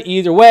 I'm good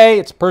either way.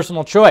 It's a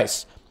personal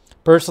choice.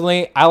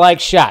 Personally, I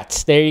like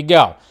shots. There you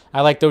go.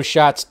 I like those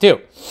shots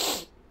too.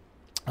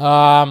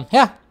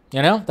 Yeah,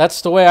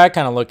 that's the way I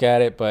kind of look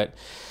at it. But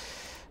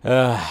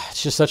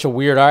it's just such a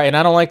weird and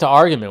I don't like to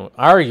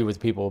argue with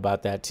people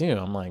about that too.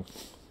 I'm like,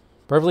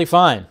 perfectly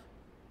fine.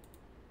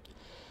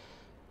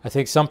 I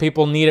think some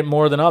people need it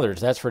more than others.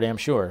 That's for damn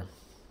sure.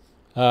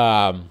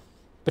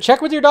 But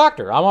check with your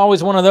doctor. I'm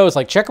always one of those,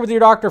 check with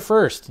your doctor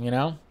first,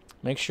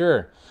 Make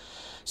sure.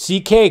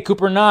 CK,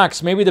 Cooper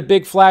Knox, maybe the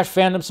big Flash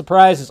fandom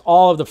surprise is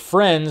all of the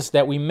friends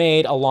that we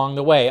made along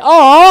the way.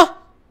 Aw!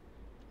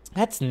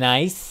 That's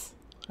nice.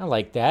 I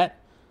like that.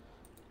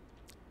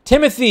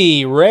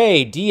 Timothy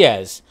Ray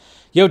Diaz.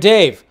 Yo,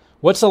 Dave,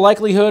 what's the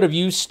likelihood of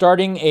you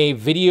starting a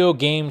video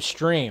game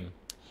stream?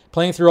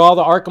 Playing through all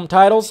the Arkham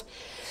titles?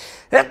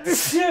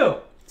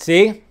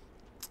 See?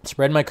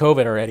 Spread my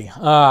COVID already.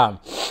 I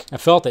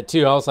felt it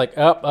too. I was like,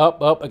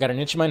 up. I got an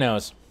itch in my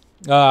nose.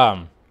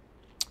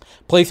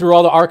 Play through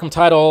all the Arkham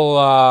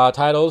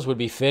titles would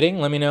be fitting.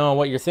 Let me know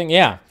what you're thinking.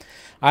 Yeah,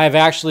 I've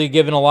actually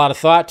given a lot of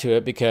thought to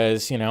it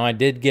because, I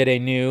did get a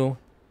new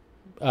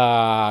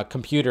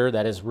computer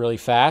that is really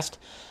fast.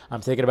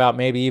 I'm thinking about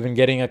maybe even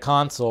getting a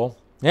console.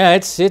 Yeah,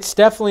 it's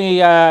definitely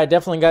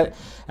got.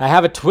 I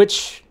have a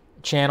Twitch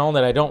channel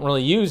that I don't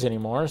really use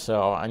anymore,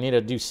 so I need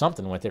to do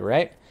something with it,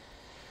 right?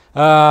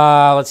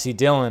 Let's see.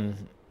 Dylan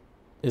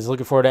is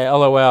looking forward to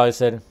LOL. He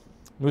said,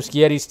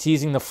 Muschietti's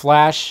teasing the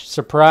Flash.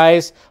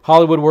 Surprise.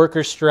 Hollywood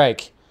workers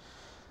strike.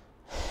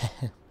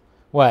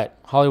 What?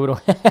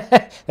 Hollywood.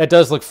 That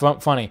does look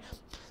funny.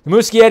 The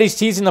Muschietti's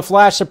teasing the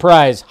Flash.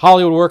 Surprise.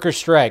 Hollywood workers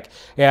strike.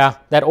 Yeah,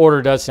 that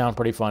order does sound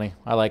pretty funny.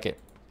 I like it.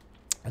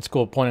 That's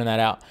cool pointing that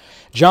out.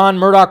 John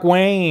Murdoch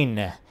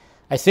Wayne.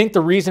 I think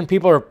the reason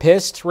people are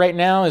pissed right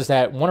now is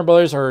that Warner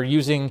Brothers are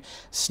using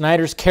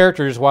Snyder's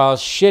characters while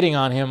shitting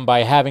on him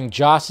by having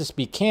Justice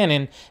be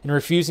canon and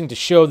refusing to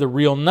show the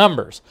real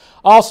numbers.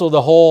 Also,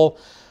 the whole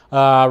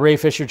Ray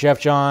Fisher, Jeff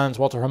Johns,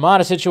 Walter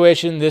Hamada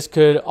situation, this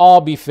could all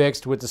be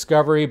fixed with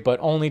Discovery, but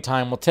only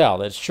time will tell.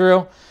 That's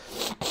true.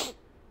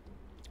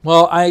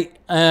 Well, I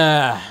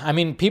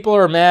mean, people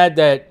are mad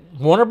that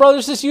Warner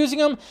Brothers is using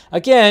them.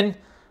 Again,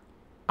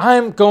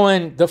 I'm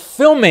going the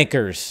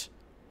filmmakers.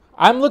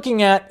 I'm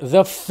looking at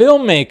the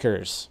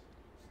filmmakers,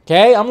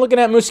 okay? I'm looking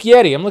at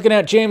Muschietti. I'm looking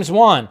at James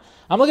Wan.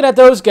 I'm looking at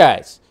those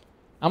guys.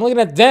 I'm looking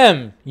at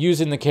them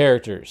using the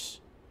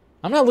characters.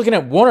 I'm not looking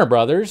at Warner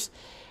Brothers.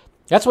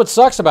 That's what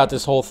sucks about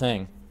this whole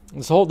thing.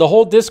 The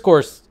whole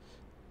discourse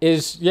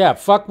is, yeah,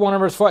 fuck Warner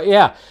Brothers.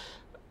 Yeah,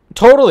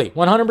 totally,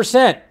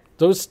 100%.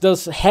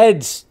 Those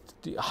heads,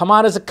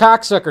 Hamada's a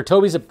cocksucker.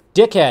 Toby's a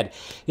dickhead.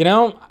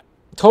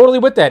 Totally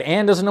with that.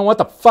 Ann doesn't know what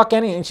the fuck she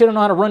don't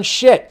know how to run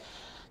shit.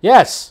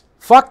 Yes.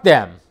 Fuck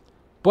them.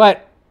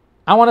 But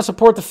I want to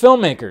support the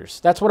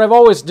filmmakers. That's what I've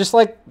always, just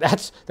like,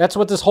 that's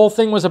what this whole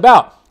thing was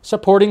about.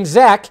 Supporting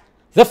Zack,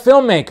 the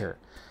filmmaker.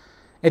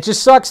 It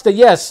just sucks that,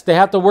 yes, they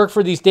have to work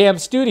for these damn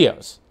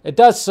studios. It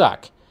does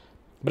suck.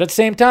 But at the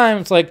same time,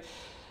 it's like,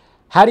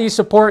 how do you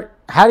support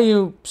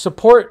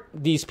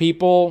these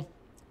people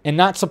and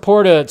not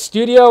support a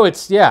studio?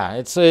 That's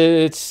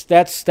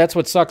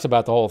what sucks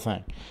about the whole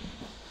thing.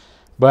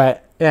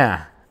 But,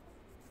 yeah.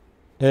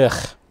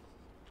 Ugh.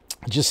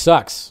 It just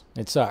sucks.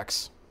 It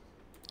sucks.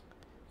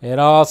 It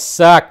all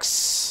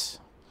sucks.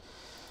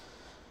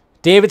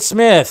 David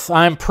Smith,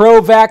 I'm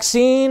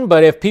pro-vaccine,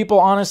 but if people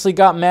honestly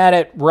got mad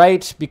at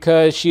Wright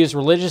because she is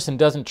religious and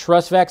doesn't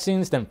trust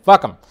vaccines, then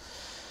fuck them.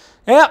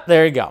 Yep,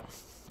 there you go.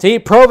 See,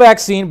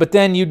 pro-vaccine, but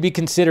then you'd be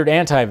considered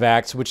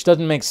anti-vax, which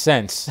doesn't make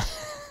sense.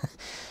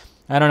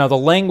 I don't know, the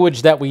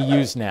language that we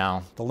use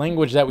now, the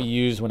language that we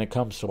use when it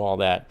comes to all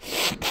that.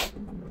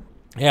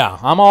 Yeah,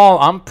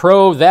 I'm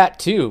pro that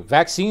too.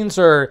 Vaccines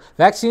are,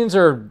 that's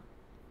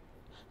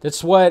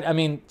what, I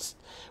mean,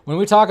 when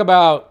we talk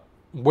about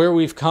where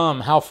we've come,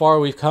 how far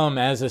we've come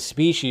as a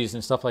species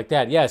and stuff like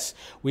that, yes,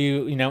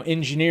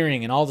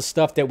 engineering and all the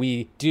stuff that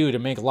we do to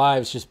make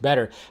lives just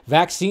better.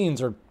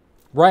 Vaccines are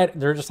right,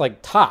 they're just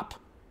like top,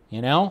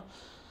 The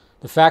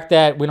fact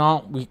that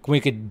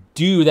we could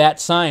do that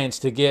science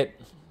to get,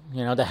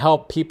 to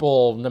help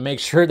people, to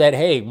make sure that,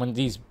 hey, when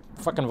these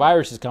fucking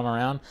viruses come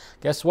around,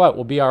 guess what?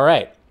 We'll be all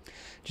right.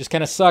 Just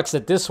kind of sucks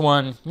that this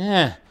one,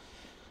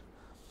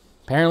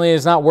 apparently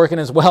is not working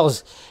as well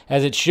as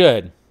it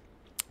should.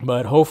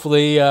 But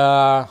hopefully,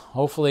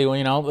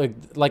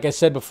 like I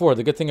said before,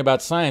 the good thing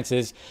about science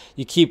is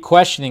you keep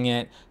questioning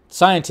it.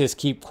 Scientists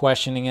keep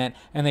questioning it,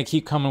 and they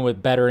keep coming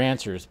with better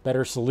answers,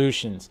 better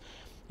solutions,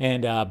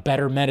 and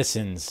better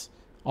medicines,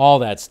 all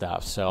that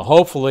stuff. So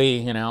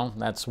hopefully,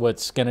 that's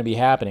what's going to be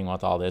happening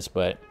with all this.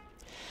 But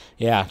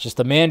yeah, just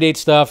the mandate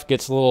stuff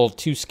gets a little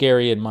too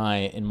scary in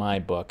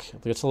my book.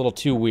 It gets a little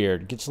too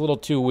weird.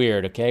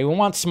 Okay? We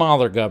want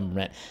smaller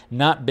government,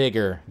 not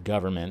bigger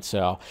government.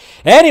 So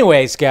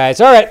anyways,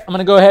 guys, all right, I'm going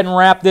to go ahead and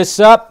wrap this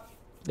up.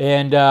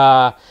 And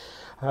all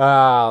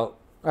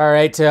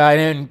right,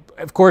 and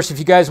of course, if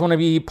you guys want to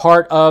be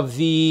part of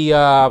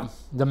the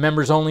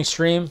members only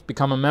stream,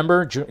 become a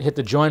member, hit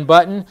the join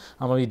button.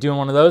 I'm going to be doing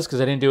one of those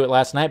because I didn't do it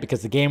last night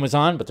because the game was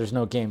on, but there's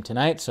no game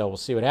tonight, so we'll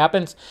see what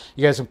happens.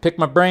 You guys can pick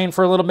my brain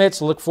for a little bit,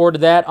 so look forward to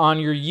that on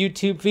your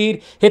YouTube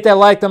feed. Hit that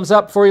like, thumbs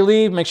up before you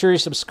leave. Make sure you're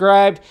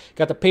subscribed.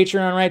 Got the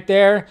Patreon right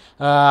there.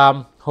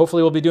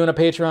 Hopefully we'll be doing a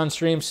Patreon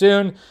stream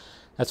soon.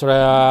 That's what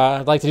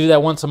I'd like to do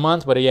that once a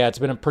month, but yeah, it's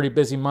been a pretty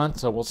busy month,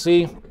 so we'll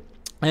see.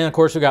 And of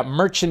course, we got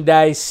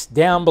merchandise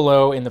down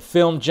below in the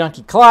Film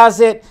Junkee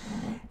closet.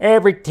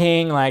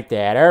 Everything like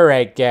that. All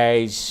right,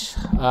 guys.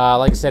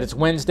 Like I said, it's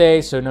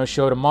Wednesday, so no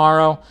show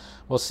tomorrow.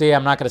 We'll see.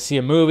 I'm not going to see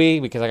a movie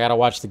because I got to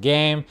watch the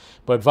game.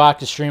 But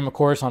Vodka stream, of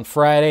course, on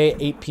Friday,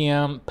 8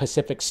 p.m.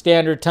 Pacific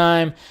Standard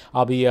Time.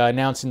 I'll be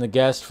announcing the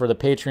guest for the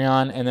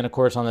Patreon. And then, of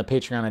course, on the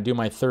Patreon, I do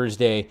my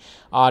Thursday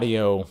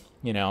audio,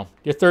 you know,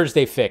 your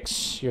Thursday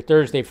fix. Your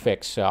Thursday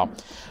fix. So,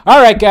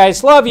 all right,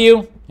 guys. Love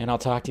you. And I'll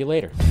talk to you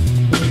later.